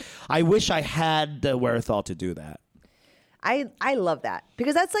situation. I wish I had the wherewithal to do that. I love that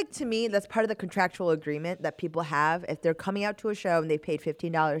because that's like, to me, that's part of the contractual agreement that people have if they're coming out to a show and they paid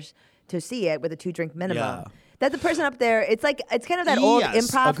 $15 to see it with a 2-drink minimum. Yeah. That the person up there, it's kind of that old Yes,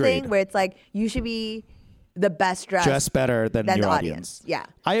 improv agreed. thing where it's like you should be the best dressed. Dress better than the your audience. Yeah.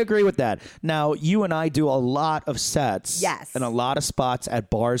 I agree with that. Now, you and I do a lot of sets Yes. and a lot of spots at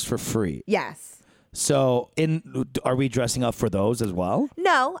bars for free. Yes. So, are we dressing up for those as well?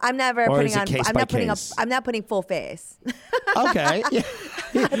 No, I'm never Or putting is it on. case I'm by not putting up. case? I'm not putting full face. Okay.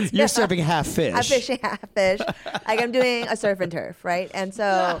 You're serving half fish. I'm fishing half fish. Like I'm doing a surf and turf, right? And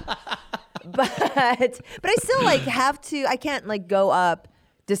so, but I still like have to. I can't like go up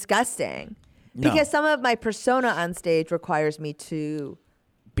disgusting No. because some of my persona on stage requires me to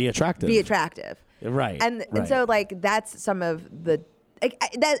Be attractive. be attractive. Right. And right. so like that's some of the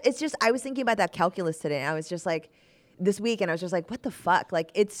that it's just I was thinking about that calculus today and I was just like this week and I was just like what the fuck, like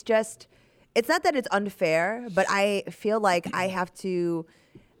it's not that it's unfair, but I feel like I have to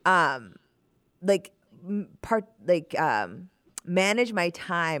manage my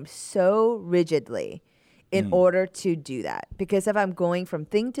time so rigidly in order to do that, because if I'm going from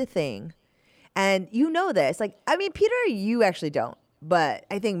thing to thing, and you know this, like I mean Peter, you actually don't, but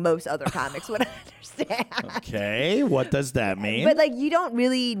I think most other comics would understand. Okay, what does that mean? But like, you don't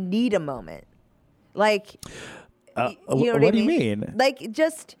really need a moment. Like, you know what I do you mean? Like,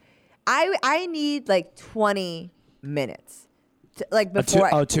 just I need like 20 minutes, to, like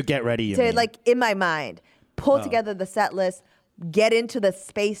before to get ready. You to mean. like in my mind pull together the set list, get into the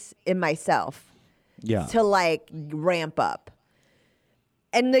space in myself yeah. to like ramp up.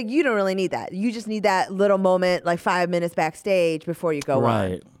 And like, you don't really need that. You just need that little moment, like 5 minutes backstage before you go on.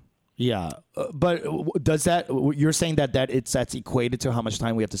 Right. Yeah, but does that? You're saying that's equated to how much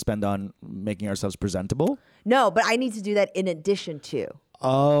time we have to spend on making ourselves presentable? No, but I need to do that in addition to.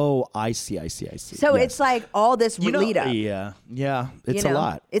 Oh, I see. So Yes. it's like all this lead up. Yeah, it's You a know,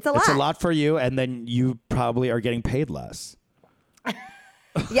 lot. it's a It's a lot. lot for you, and then you probably are getting paid less.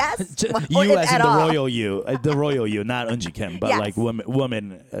 Yes, You as in at the all. royal you, not Eunji Kim, but Yes. like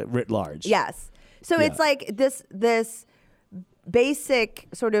women writ large. Yes. So Yeah. it's like this basic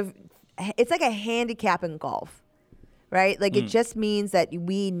sort of. It's like a handicap in golf, right? Like it just means that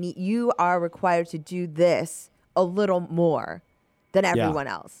you are required to do this a little more than everyone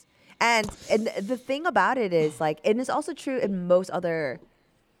else. And the thing about it is like, and it's also true in most other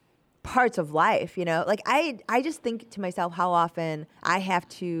parts of life, you know? Like I just think to myself how often I have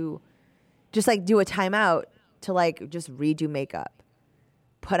to just like do a timeout to like just redo makeup,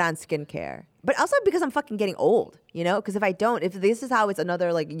 put on skincare. But also because I'm fucking getting old, you know? Because if this is how it's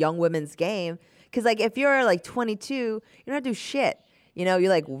another like young women's game, because like if you're like 22, you don't have to do shit. You know, you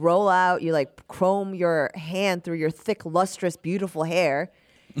like roll out, you like comb your hand through your thick, lustrous, beautiful hair.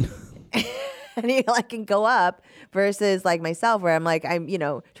 And you like can go up versus like myself where I'm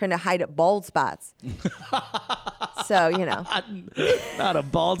trying to hide bald spots. So, Not a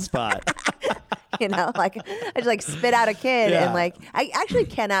bald spot. like I just like spit out a kid Yeah. and like I actually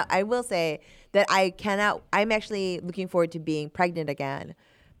I will say that I'm actually looking forward to being pregnant again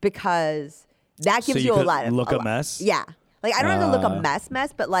because that gives you a could lot of look a mess? Yeah. Like I don't have to look a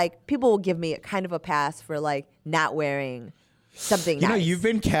mess, but like people will give me kind of a pass for like not wearing something You know, nice. you've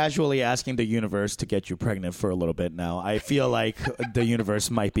been casually asking the universe to get you pregnant for a little bit now. I feel like the universe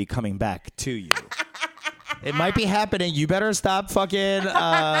might be coming back to you. It might be happening. You better stop fucking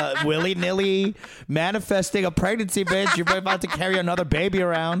willy-nilly manifesting a pregnancy, bitch. You're about to carry another baby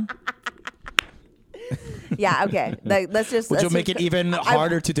around. Yeah, okay. Like Which will make it even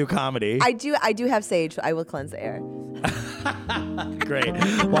harder to do comedy. I do have sage. I will cleanse the air. Great.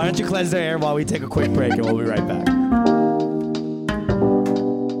 Why don't you cleanse the air while we take a quick break and we'll be right back.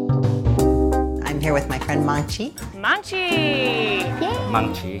 I'm here with my friend Mangchi.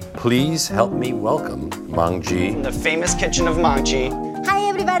 Mangchi. Please help me welcome Mangji. The famous kitchen of Mangchi. Hi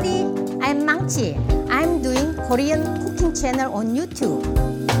everybody, I'm Mangchi. I'm doing Korean cooking channel on YouTube.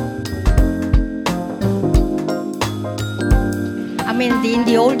 I mean, in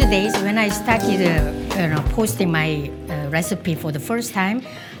the old days when I started posting my recipe for the first time,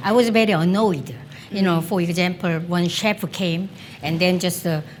 I was very annoyed. For example, one chef came and then just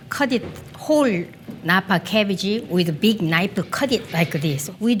cut it whole Napa cabbage with a big knife to cut it like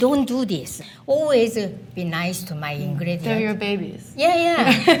this. We don't do this. Always be nice to my ingredients. They're your babies. Yeah.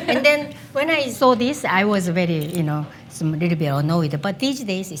 And then when I saw this, I was very, some little bit annoyed. But these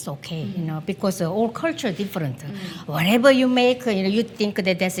days it's okay, because all culture different. Whatever you make, you think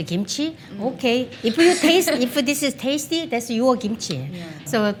that that's a kimchi. Okay, if this is tasty, that's your kimchi.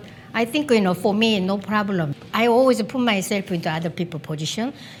 So I think, for me, no problem. I always put myself into other people's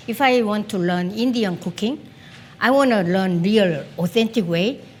position. If I want to learn Indian cooking, I want to learn real, authentic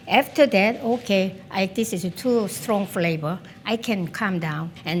way. After that, okay, this is too strong flavor. I can calm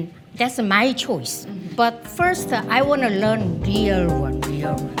down, and that's my choice. But first, I want to learn real one.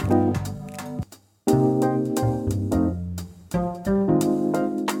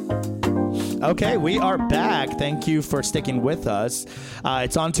 Okay, we are back. Thank you for sticking with us.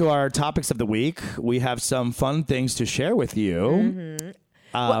 It's on to our topics of the week. We have some fun things to share with you.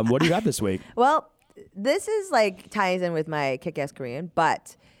 What do you got this week? Well, this is ties in with my kick-ass Korean,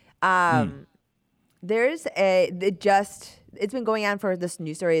 but there's it's been going on for this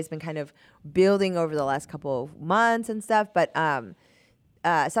news story. It's been kind of building over the last couple of months and stuff, but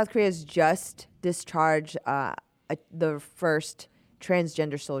South Korea has just discharged the first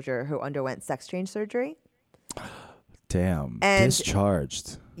transgender soldier who underwent sex change surgery. Damn. And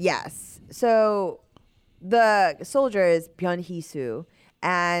discharged. Yes. So the soldier is Byun Hee-soo,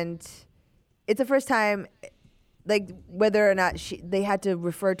 and it's the first time, whether or not they had to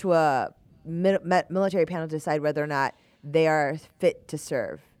refer to a military panel to decide whether or not they are fit to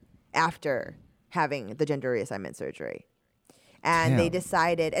serve after having the gender reassignment surgery. And they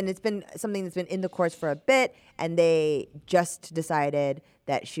decided, and it's been something that's been in the courts for a bit, and they just decided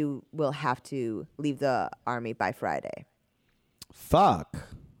that she will have to leave the army by Friday. Fuck.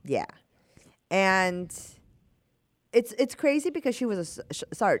 Yeah. And it's crazy because she was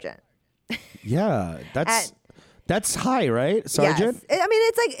a sergeant. Yeah, that's high, right? Sergeant? Yes. I mean,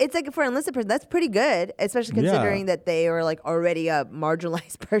 it's like for an enlisted person, that's pretty good, especially considering that they were already a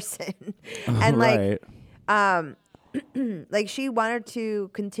marginalized person. And she wanted to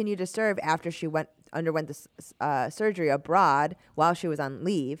continue to serve after she underwent the surgery abroad while she was on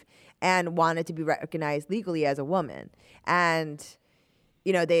leave, and wanted to be recognized legally as a woman. And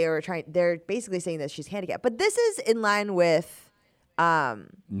they're basically saying that she's handicapped. But this is in line with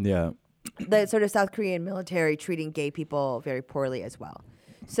the sort of South Korean military treating gay people very poorly as well.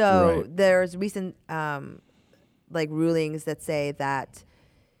 So there's recent rulings that say that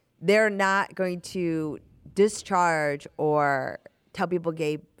they're not going to discharge or tell people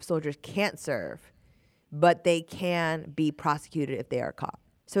gay soldiers can't serve, but they can be prosecuted if they are caught.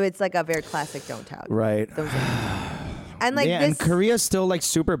 So it's a very classic don't tell. Right. And and Korea's still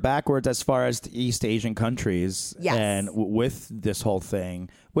super backwards as far as the East Asian countries. Yes. And with this whole thing,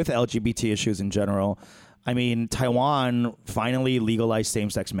 with LGBT issues in general, I mean, Taiwan finally legalized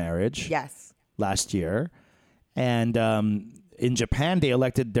same-sex marriage. Yes. Last year. And in Japan, they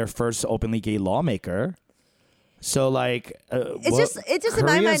elected their first openly gay lawmaker. So it's just in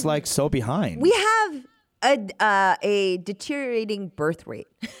my mind, so behind. We have a deteriorating birth rate.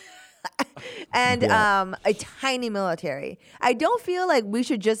 And a tiny military. I don't feel like we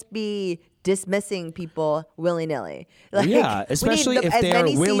should just be dismissing people willy-nilly. Especially if they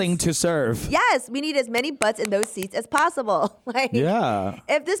are willing to serve. Yes, we need as many butts in those seats as possible.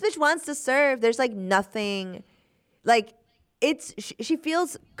 If this bitch wants to serve, there's nothing. She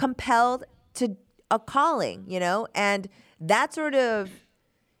feels compelled to a calling, and that sort of,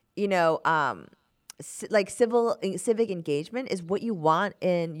 civic engagement is what you want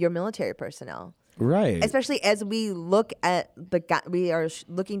in your military personnel. Right. Especially as we look at we are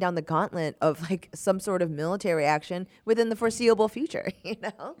looking down the gauntlet of some sort of military action within the foreseeable future,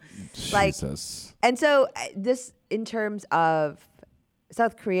 Jesus. And so this, in terms of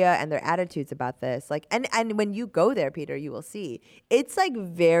South Korea and their attitudes about this, and when you go there, Peter, you will see it's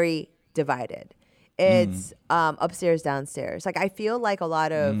very divided. It's upstairs, downstairs. I feel a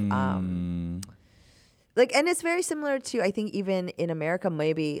lot of and it's very similar to, I think, even in America,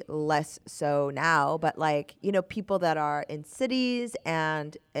 maybe less so now, but people that are in cities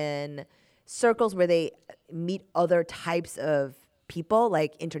and in circles where they meet other types of people,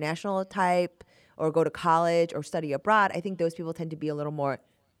 international type, or go to college or study abroad, I think those people tend to be a little more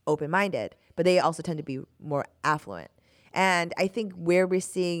open-minded, but they also tend to be more affluent. And I think where we're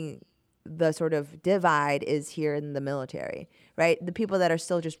seeing the sort of divide is here in the military, right? The people that are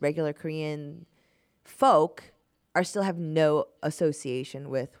still just regular Korean folk still have no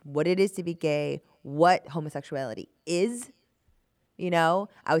association with what it is to be gay, what homosexuality is,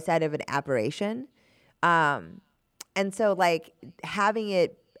 outside of an aberration. And so having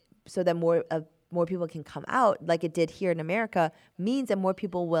it so that more people can come out like it did here in America means that more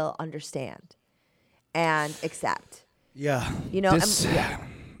people will understand and accept. Yeah.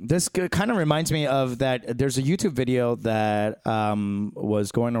 This kind of reminds me of that. There's a YouTube video that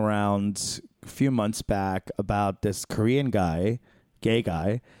was going around a few months back about this Korean guy, gay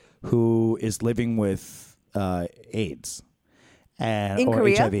guy, who is living with AIDS. Or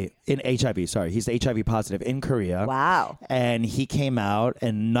Korea? HIV. Sorry, he's HIV positive in Korea. Wow. And he came out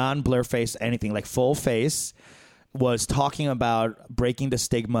and non-blur face, anything, like full face, was talking about breaking the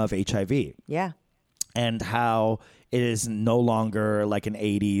stigma of HIV. Yeah. And how it is no longer like an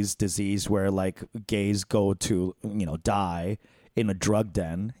 80s disease where like gays go to, die in a drug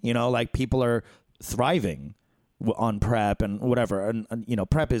den. Like people are thriving on PrEP and whatever. And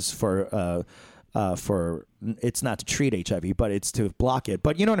PrEP is for it's not to treat HIV, but it's to block it.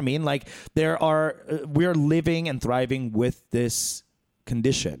 But you know what I mean? Like we're living and thriving with this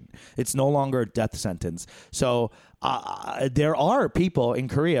condition. It's no longer a death sentence. So there are people in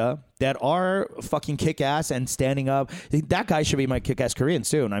Korea that are fucking kick-ass and standing up. That guy should be my kick-ass Korean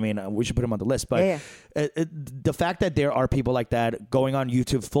soon. I mean, we should put him on the list. But the fact that there are people like that going on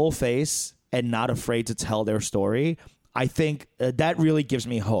YouTube full face and not afraid to tell their story, I think that really gives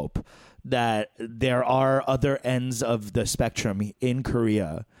me hope that there are other ends of the spectrum in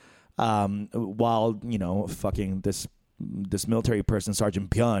Korea. While, fucking this military person,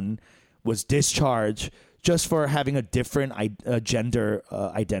 Sergeant Byun, was discharged just for having a different gender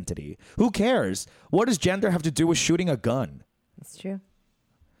identity. Who cares? What does gender have to do with shooting a gun? That's true.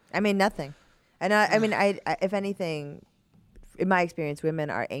 I mean, nothing. And I if anything, in my experience, women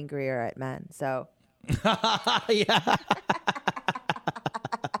are angrier at men. So. Yeah.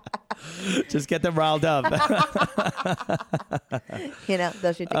 Just get them riled up.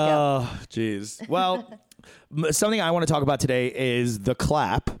 They'll shoot to kill. Oh, jeez. Well, something I want to talk about today is the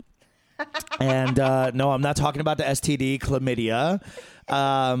clap. And no, I'm not talking about the STD chlamydia,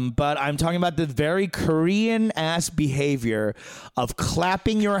 but I'm talking about the very Korean-ass behavior of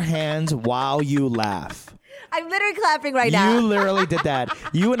clapping your hands while you laugh. I'm literally clapping right now. You literally did that.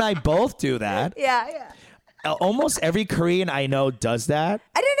 You and I both do that. Yeah. Almost every Korean I know does that.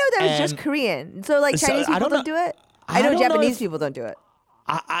 I didn't know that was just Korean. So Chinese people don't do it? I know Japanese people don't do it.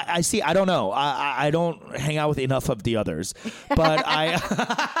 I see. I don't know. I don't hang out with enough of the others, but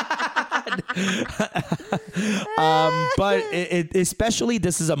especially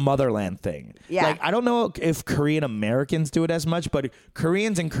this is a motherland thing. Yeah. Like I don't know if Korean Americans do it as much, but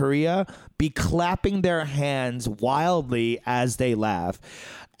Koreans in Korea be clapping their hands wildly as they laugh.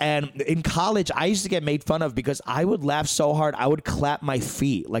 And in college, I used to get made fun of because I would laugh so hard I would clap my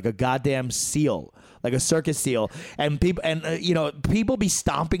feet like a goddamn seal. Like a circus seal, and people be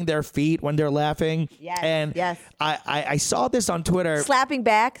stomping their feet when they're laughing. Yes, and yes. I saw this on Twitter. Slapping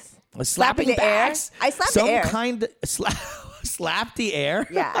backs, slapping the backs. air. I slap the air. Some kind of slap the air.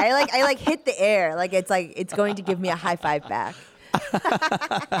 Yeah, I hit the air like it's going to give me a high five back.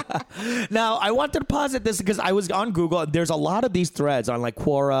 Now, I wanted to posit this because I was on Google. There's a lot of these threads on like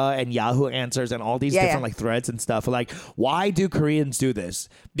Quora and Yahoo Answers and all these different like threads and stuff. Like, why do Koreans do this?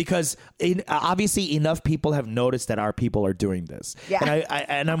 Because obviously enough people have noticed that our people are doing this. Yeah.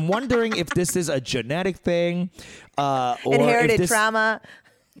 And I'm wondering if this is a genetic thing, or inherited trauma.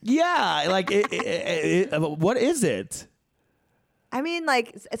 Yeah, like what is it? I mean,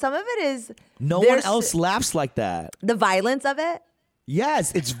 like, some of it is... No one else laughs like that. The violence of it?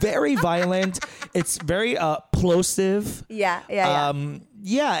 Yes, it's very violent. It's very plosive. Yeah.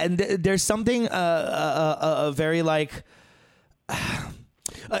 Yeah, and there's something very like...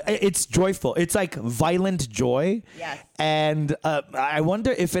 it's joyful. It's like violent joy. Yes. And I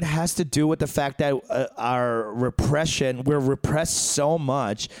wonder if it has to do with the fact that we're repressed so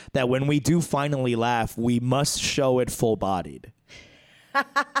much that when we do finally laugh, we must show it full-bodied.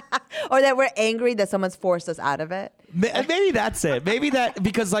 Or that we're angry that someone's forced us out of it. Maybe that's it. Maybe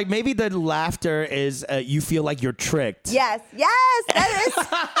the laughter is you feel like you're tricked. Yes, that is.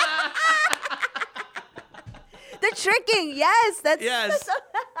 The tricking, yes.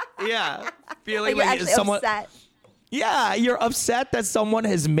 Yeah. Feeling like like someone. Upset. Yeah, you're upset that someone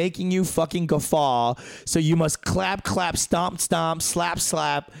is making you fucking guffaw, so you must clap, stomp,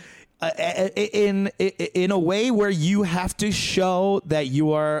 slap. In a way where you have to show that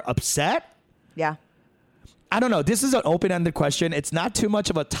you are upset. Yeah. I don't know. This is an open-ended question. It's not too much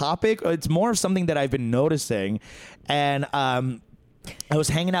of a topic. It's more of something that I've been noticing. And I was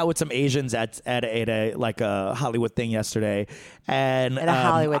hanging out with some Asians at a Hollywood thing yesterday, and at a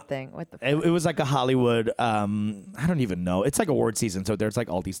Hollywood thing. What the fuck? It was like a Hollywood. I don't even know. It's like award season, so there's like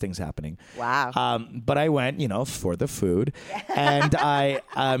all these things happening. Wow. But I went, for the food, and I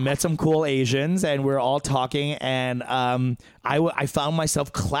met some cool Asians, and we were all talking, and I found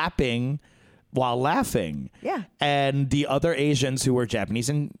myself clapping while laughing. Yeah. And the other Asians who were Japanese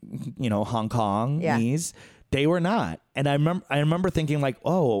and, Hong Kongese, they were not. And I remember thinking like,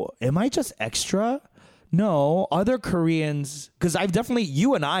 oh, am I just extra? No, other Koreans, because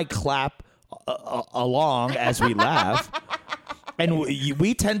you and I clap along as we laugh. And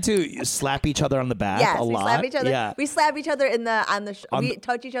we tend to slap each other on the back a lot. We slap each other. Yeah. We slap each other we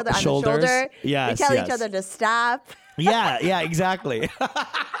touch each other on shoulders. the shoulder. Yes, we tell yes. each other to stop. Yeah, exactly.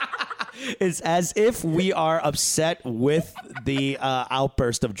 It's as if we are upset with the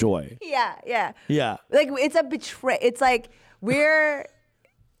outburst of joy. Yeah. Yeah. Like it's a betray. It's like we're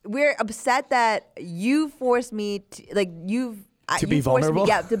upset that you forced me to be vulnerable?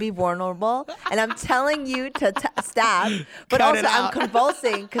 To be vulnerable. And I'm telling you to stop. But Cut it also I'm out.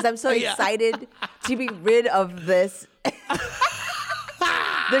 convulsing because I'm so Yeah. excited to be rid of this.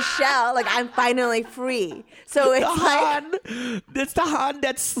 The shell, like I'm finally free. So it's It's the Han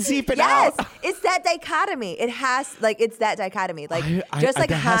that's seeping yes, out. it's that dichotomy. It's that dichotomy. Like just like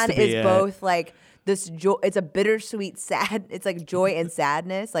that has Han to be is it. both like this joy. It's a bittersweet sad. It's like joy and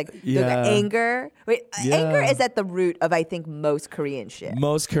sadness. Like the Yeah. anger. Yeah. Anger is at the root of I think most Korean shit.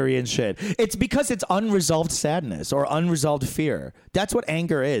 Most Korean shit. It's because it's unresolved sadness or unresolved fear. That's what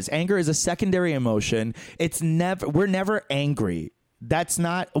anger is. Anger is a secondary emotion. We're never angry.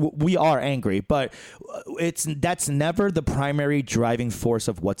 We are angry, but that's never the primary driving force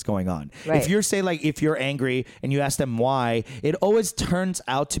of what's going on. Right. If you're angry and you ask them why, it always turns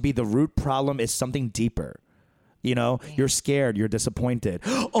out to be the root problem is something deeper. You're scared, you're disappointed.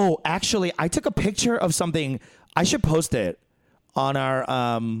 Oh, actually, I took a picture of something. I should post it on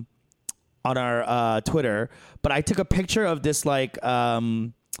our Twitter, but I took a picture of this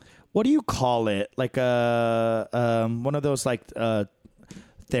what do you call it? Like one of those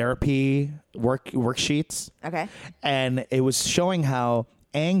therapy worksheets. Okay. And it was showing how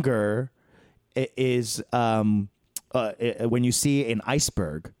anger is when you see an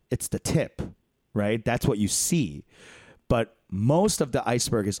iceberg, it's the tip, right? That's what you see. But most of the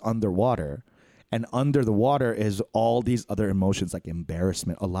iceberg is underwater. And under the water is all these other emotions like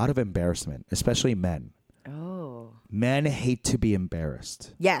embarrassment, a lot of embarrassment, especially men. Oh. Men hate to be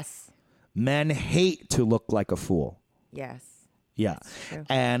embarrassed. Yes. Men hate to look like a fool. Yes. Yeah. True.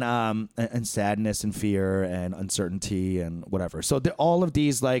 And sadness and fear and uncertainty and whatever. So all of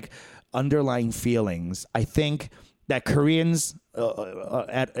these underlying feelings, I think that Koreans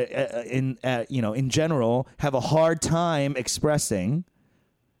in general have a hard time expressing,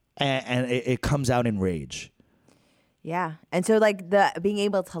 and it comes out in rage. Yeah. And so the being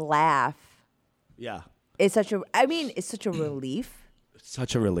able to laugh Yeah. is it's such a relief.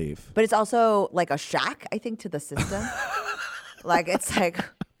 Such a relief. But it's also like a shock, I think, to the system. It's like,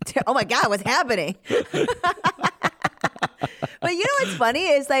 oh my God, what's happening? But what's funny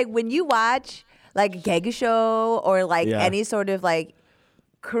is when you watch Gege show or any sort of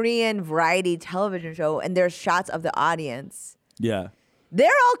Korean variety television show and there's shots of the audience, Yeah.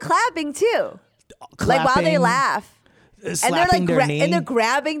 they're all clapping too. Clapping, while they laugh. And they're slapping their knee. and they're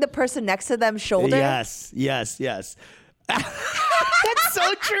grabbing the person next to them's shoulder. Yes. That's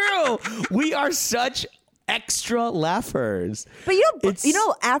so true. We are such extra laughers. But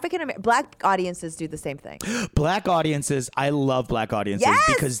Black audiences do the same thing. Black audiences, I love black audiences Yes!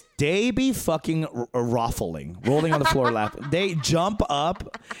 because they be fucking rolling on the floor laughing. They jump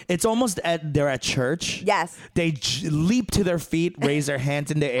up. It's almost they're at church. Yes. They leap to their feet, raise their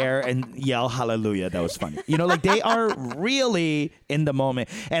hands in the air, and yell hallelujah. That was funny. They are really in the moment.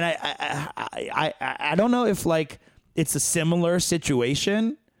 And I don't know if it's a similar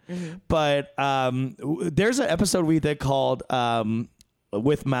situation. Mm-hmm. But there's an episode we did called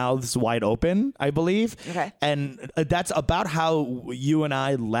With Mouths Wide Open, I believe. Okay. And that's about how you and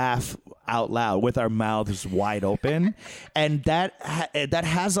I laugh out loud with our mouths wide open. And that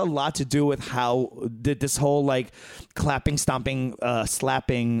has a lot to do with how this whole clapping, stomping,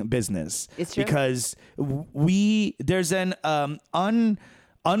 slapping business. It's true. Because there's an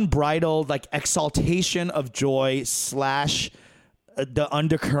unbridled exaltation of joy / the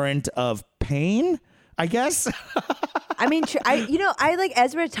undercurrent of pain, I guess. As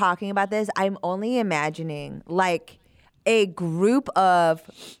we're talking about this, I'm only imagining a group of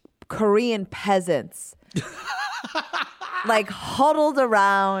Korean peasants huddled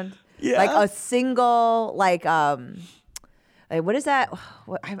around a single what is that?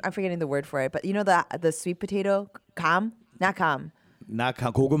 I'm forgetting the word for it, but the sweet potato not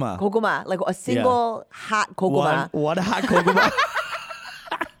goguma. Goguma, a single hot goguma. One hot goguma.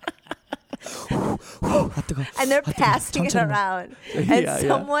 And they're passing it around. And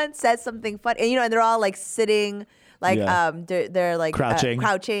someone says something funny. And they're all sitting Like Yeah. they're like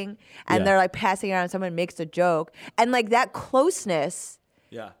Crouching. and Yeah. they're like passing around. Someone makes a joke, and like that closeness.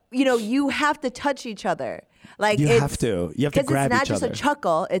 Yeah. You know, you have to touch each other. Like You it's- have to. You have to 'cause grab it's not each just other. a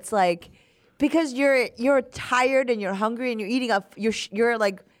chuckle. It's like because you're tired and you're hungry and you're eating up. You're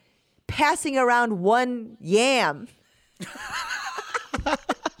like passing around one yam.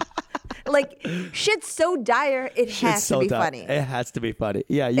 Like shit's so dire, it has It's to be dumb. funny. It has to be funny.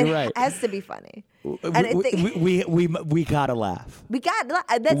 Yeah, you're It right. has to be funny. And I think We gotta laugh. we got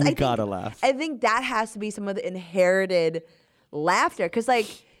that's. We I think, gotta laugh. I think that has to be some of the inherited laughter, because like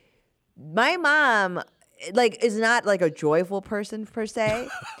my mom, like is not like a joyful person per se,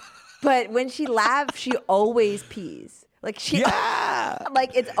 but when she laughs, she always pees. Like she, Yeah.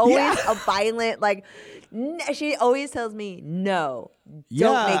 like it's always Yeah. a violent like. She always tells me no, don't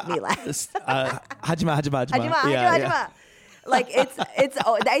Yeah. make me laugh. Hajima. Hajima, Yeah, hajima, yeah. hajima. Like it's.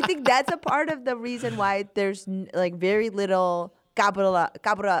 I think that's a part of the reason why there's like very little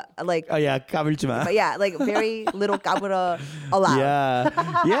kabura, like. Oh yeah, kaburijima. But yeah, like very little kabura allowed.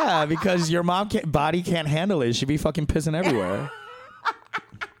 Yeah, yeah, because your body can't handle it. She'd be fucking pissing everywhere.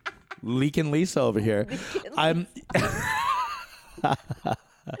 Leaking Lisa over here. I'm.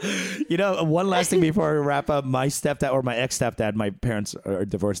 You know, one last thing before we wrap up. My stepdad or my ex-stepdad, my parents are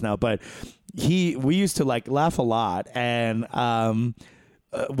divorced now, but we used to like laugh a lot, and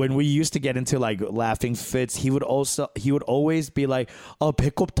when we used to get into like laughing fits, he would always be like, "Oh,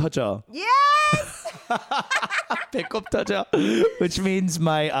 배꼽 터져." Yes. 배꼽 터져, which means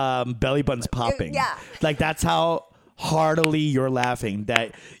my belly button's popping. Yeah. Like that's how heartily you're laughing,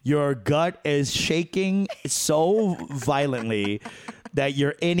 that your gut is shaking so violently that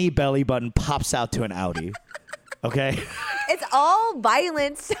your any belly button pops out to an Audi. Okay? It's all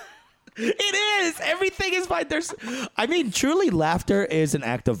violence. It is. Everything is fine. Truly, laughter is an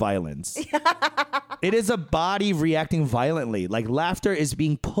act of violence. It is a body reacting violently. Like laughter is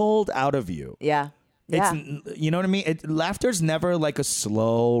being pulled out of you. Yeah. Yeah. You know what I mean? Laughter's never like a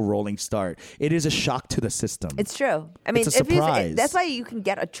slow rolling start. It is a shock to the system. It's true. I mean, It's a surprise. that's why you can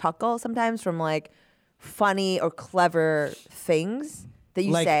get a chuckle sometimes from like funny or clever things that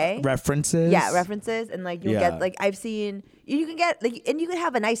you like say. references. Yeah, references, and like you'll Yeah. get like I've seen you can get like, and you can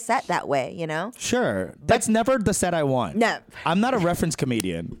have a nice set that way. You know. Sure. That's never the set I want. No. I'm not a reference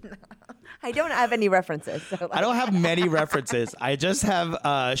comedian. I don't have any references. So like, I don't have many references. I just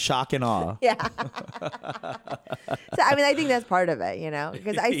have shock and awe. Yeah. So I mean, I think that's part of it, you know,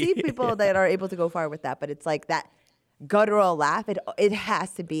 because I see people that are able to go far with that, but it's like that guttural laugh. It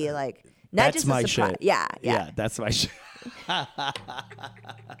has to be like not That's just my a surprise. shit. Yeah. Yeah, that's my shit.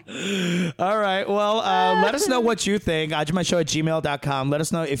 All right. Well, let us know what you think. ajimashou@gmail.com. Let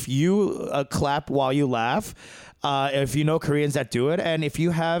us know if you clap while you laugh. If you know Koreans that do it, and if you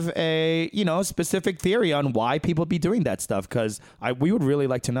have a specific theory on why people be doing that stuff, because we would really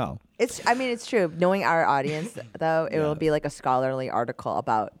like to know. It's true. Knowing our audience, though, it will be like a scholarly article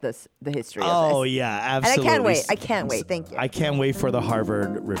about the history of this. Oh yeah, absolutely. And I can't wait. Thank you. I can't wait for the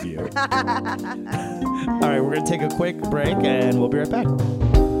Harvard review. All right, we're gonna take a quick break, and we'll be right back.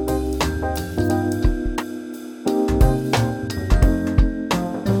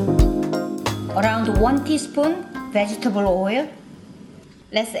 Around 1 teaspoon vegetable oil.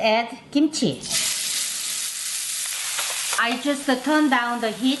 Let's add kimchi. I just turn down the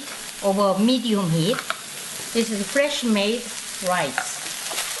heat over medium heat. This is fresh made rice.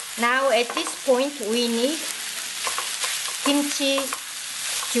 Now at this point we need kimchi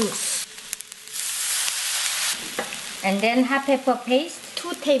juice. And then hot pepper paste,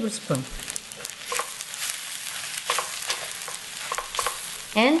 2 tablespoons.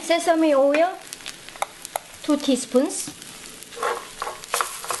 And sesame oil, 2 teaspoons.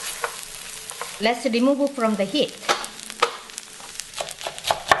 Let's remove from the heat.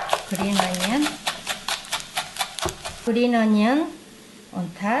 Green onion on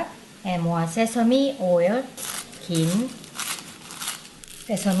top, and more sesame oil,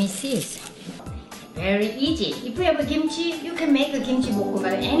 sesame seeds. Very easy. If you have a kimchi, you can make a kimchi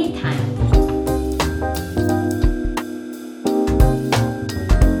bokkeumbap anytime.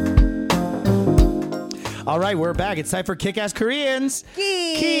 All right, we're back. It's time for Kick-Ass Koreans.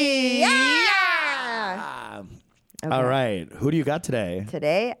 Yeah. All right, who do you got today?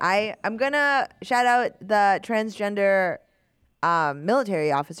 Today, I'm gonna shout out the transgender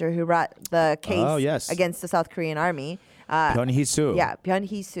military officer who brought the case against the South Korean army. Pyun Hee-soo. Yeah, Pyun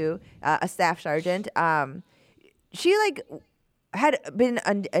Hee-soo, a staff sergeant. She had been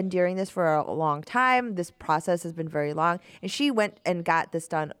enduring this for a long time. This process has been very long, and she went and got this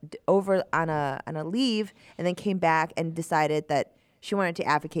done over on a leave, and then came back and decided that she wanted to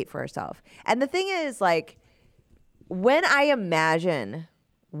advocate for herself. And the thing is, like, when I imagine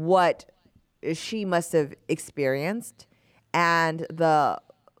what she must have experienced and the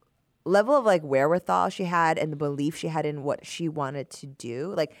level of like wherewithal she had and the belief she had in what she wanted to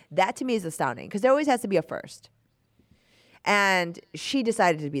do, like that to me is astounding because there always has to be a first. And she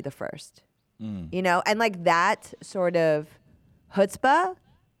decided to be the first, you know, and like that sort of chutzpah,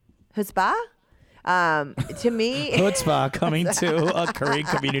 to me, Chutzpah coming to a Korean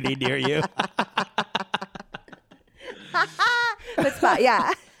community near you. chutzpah,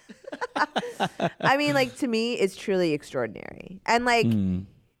 yeah. I mean, like to me, it's truly extraordinary, and like, you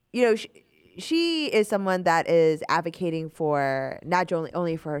know, she is someone that is advocating for not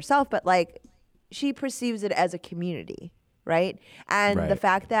only for herself, but like she perceives it as a community, right? And the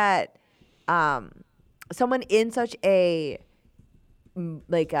fact that someone in such a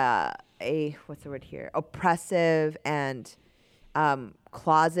like a what's the word here, oppressive and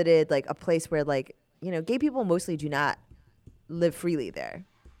closeted, like a place where like, you know, gay people mostly do not live freely there.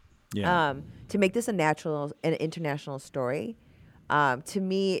 Yeah. To make this a natural and international story, to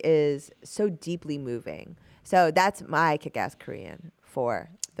me is so deeply moving. So that's my kick-ass Korean for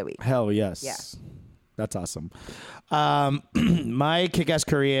the week. Hell yes. Yeah. That's awesome. My kick-ass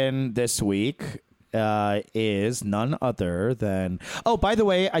Korean this week is none other than... Oh, by the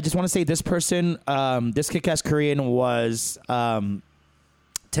way, I just want to say this person, this kick-ass Korean was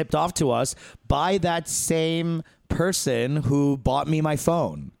tipped off to us by that same person who bought me my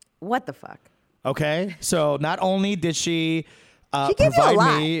phone. What the fuck? Okay, so not only did she She gave you a provide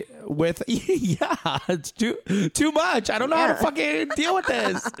lot. me with it's too much. I don't know how to fucking deal with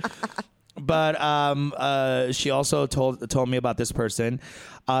this. But she also told me about this person,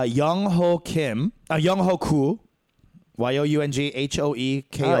 Young Ho Kim, Young Ho Koo,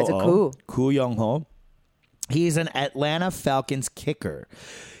 YOUNGHOEKOO. Oh, it's a Koo. Koo Young Ho. He's an Atlanta Falcons kicker.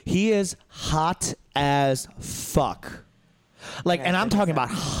 He is hot as fuck. Like, and I'm talking about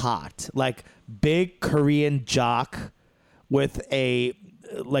hot, like big Korean jock with a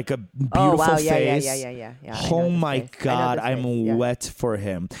beautiful wow. face. Yeah. I know Oh this my face. I know God, this I'm face. Yeah. wet for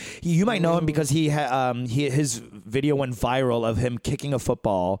him. You might know him because his video went viral of him kicking a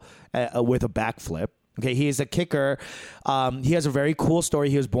football with a backflip. Okay, he is a kicker. He has a very cool story.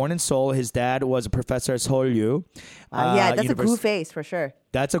 He was born in Seoul. His dad was a professor at Seoul. Yeah, that's a cool face for sure.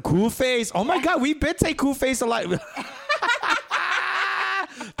 That's a cool face. Oh my God, we've been saying cool face a lot.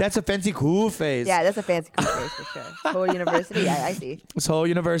 That's a fancy cool face. Yeah, that's a fancy cool face for sure. Seoul University, I see. Seoul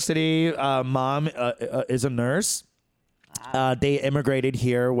University, mom is a nurse. They immigrated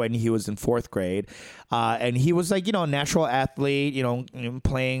here when he was in 4th grade. And he was like, a natural athlete,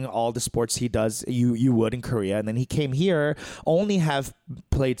 playing all the sports he does, you would in Korea. And then he came here, only have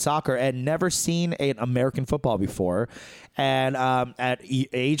played soccer and never seen an American football before. And at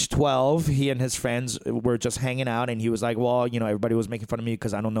age 12, he and his friends were just hanging out. And he was like, well, everybody was making fun of me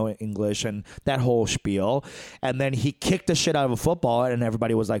because I don't know English and that whole spiel. And then he kicked the shit out of a football and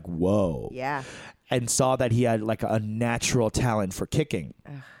everybody was like, whoa. Yeah. And saw that he had like a natural talent for kicking.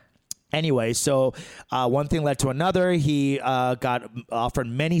 Anyway, so one thing led to another. He got offered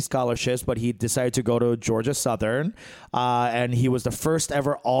many scholarships, but he decided to go to Georgia Southern. And he was the first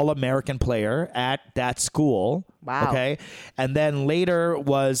ever All-American player at that school. Wow. Okay. And then later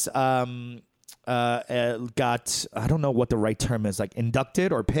was got, I don't know what the right term is, like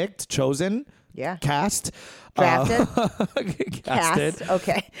inducted or picked, chosen. Yeah. Cast. Drafted. Casted. Cast.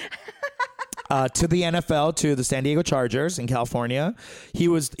 Okay. To the NFL, to the San Diego Chargers in California.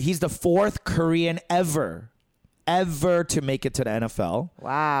 He's the 4th Korean ever to make it to the NFL.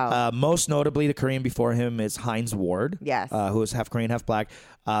 Wow. Most notably, the Korean before him is Hines Ward. Yes. Who is half Korean, half black.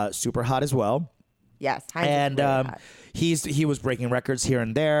 Super hot as well. Yes. Hines is And really hot. he was breaking records here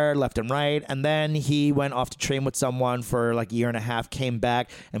and there, left and right. And then he went off to train with someone for like a year and a half, came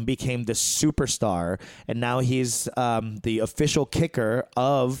back and became the superstar. And now he's the official kicker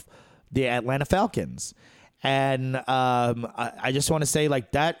of the Atlanta Falcons. And I just want to say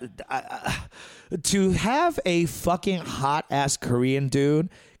like that, to have a fucking hot ass Korean dude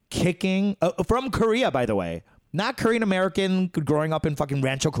kicking from Korea, by the way, not Korean American growing up in fucking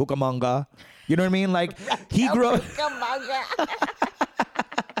Rancho Cucamonga. You know what I mean? Like he grew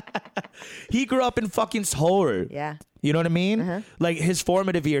up in fucking Seoul. Yeah. You know what I mean? Like his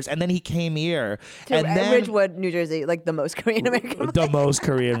formative years. And then he came here. To Ridgewood, New Jersey, like the most Korean American. The most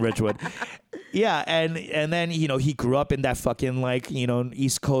Korean Ridgewood. Yeah, and then he grew up in that fucking like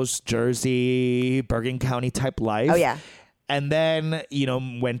East Coast Jersey, Bergen County type life. Oh yeah. And then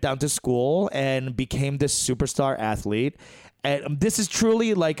went down to school and became this superstar athlete. And this is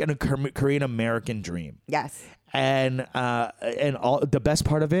truly like a Korean American dream. Yes. And all the best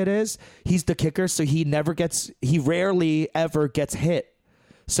part of it is he's the kicker, so he rarely ever gets hit.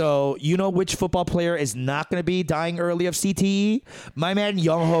 So you know which football player is not going to be dying early of CTE? My man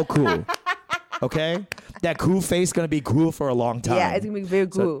Young-ho Koo. Okay? That Koo face going to be cool for a long time. Yeah, it's going to be very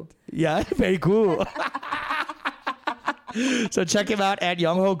cool. Yeah, very cool. So check him out at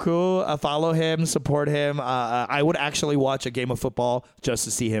Young-ho Koo. Follow him, support him. I would actually watch a game of football just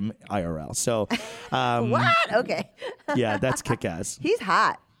to see him IRL. So, What? Okay. Yeah, that's kick-ass. He's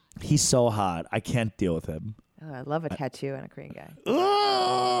hot. He's so hot. I can't deal with him. Oh, I love a tattoo and a Korean guy.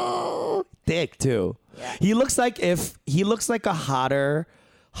 Ooh, thick too. Yeah. He looks like a hotter,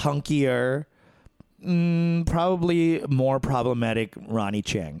 hunkier, probably more problematic Ronnie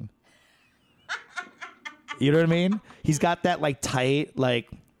Chang. You know what I mean? He's got that like tight like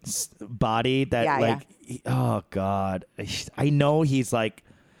body that oh God. I know he's like.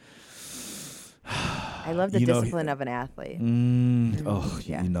 I love the discipline of an athlete. You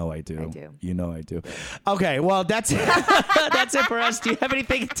know I do. You know I do. Okay, well that's that's it for us. Do you have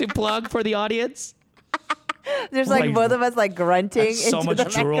anything to plug for the audience? There's like both of us like grunting so into much the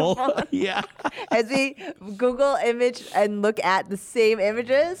drool. microphone. Yeah. As we Google image and look at the same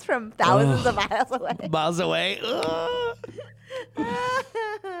images from thousands of miles away.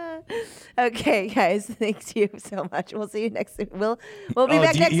 Okay, guys, thank you so much. We'll see you next week. We'll be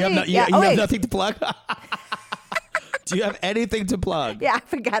back next week. You have nothing to plug? Do you have anything to plug? Yeah, I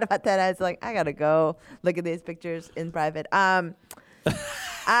forgot about that. I was like, I gotta go look at these pictures in private. I'm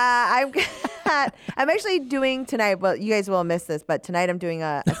actually doing tonight. Well, you guys will miss this, but tonight I'm doing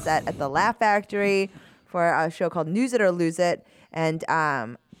a set at the Laugh Factory for a show called News It or Lose It, and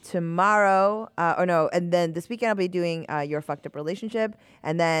tomorrow, and then this weekend I'll be doing Your Fucked Up Relationship,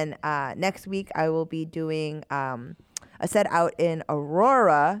 and then next week I will be doing a set out in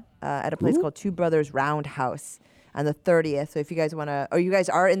Aurora at a place called Two Brothers Roundhouse on the 30th. So if you guys want to, or you guys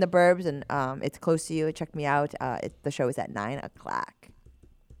are in the burbs and it's close to you, check me out. The show is at 9:00.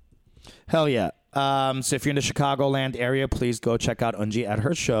 Hell yeah. So if you're in the Chicagoland area, please go check out Eunji at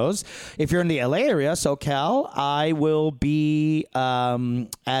her shows. If you're in the LA area, SoCal, I will be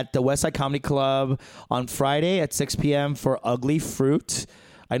at the Westside Comedy Club on Friday at 6 p.m. for Ugly Fruit.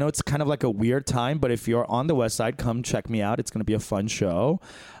 I know it's kind of like a weird time, but if you're on the West Side, come check me out. It's going to be a fun show.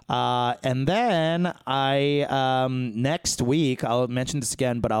 And then next week, I'll mention this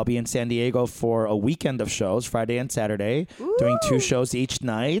again, but I'll be in San Diego for a weekend of shows, Friday and Saturday, doing 2 shows each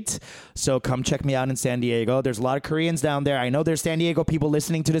night. So come check me out in San Diego. There's a lot of Koreans down there. I know there's San Diego people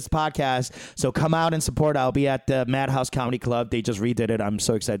listening to this podcast. So come out and support. I'll be at the Madhouse Comedy Club. They just redid it. I'm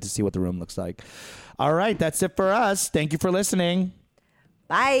so excited to see what the room looks like. All right. That's it for us. Thank you for listening.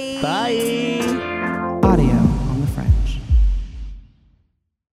 Bye. Bye.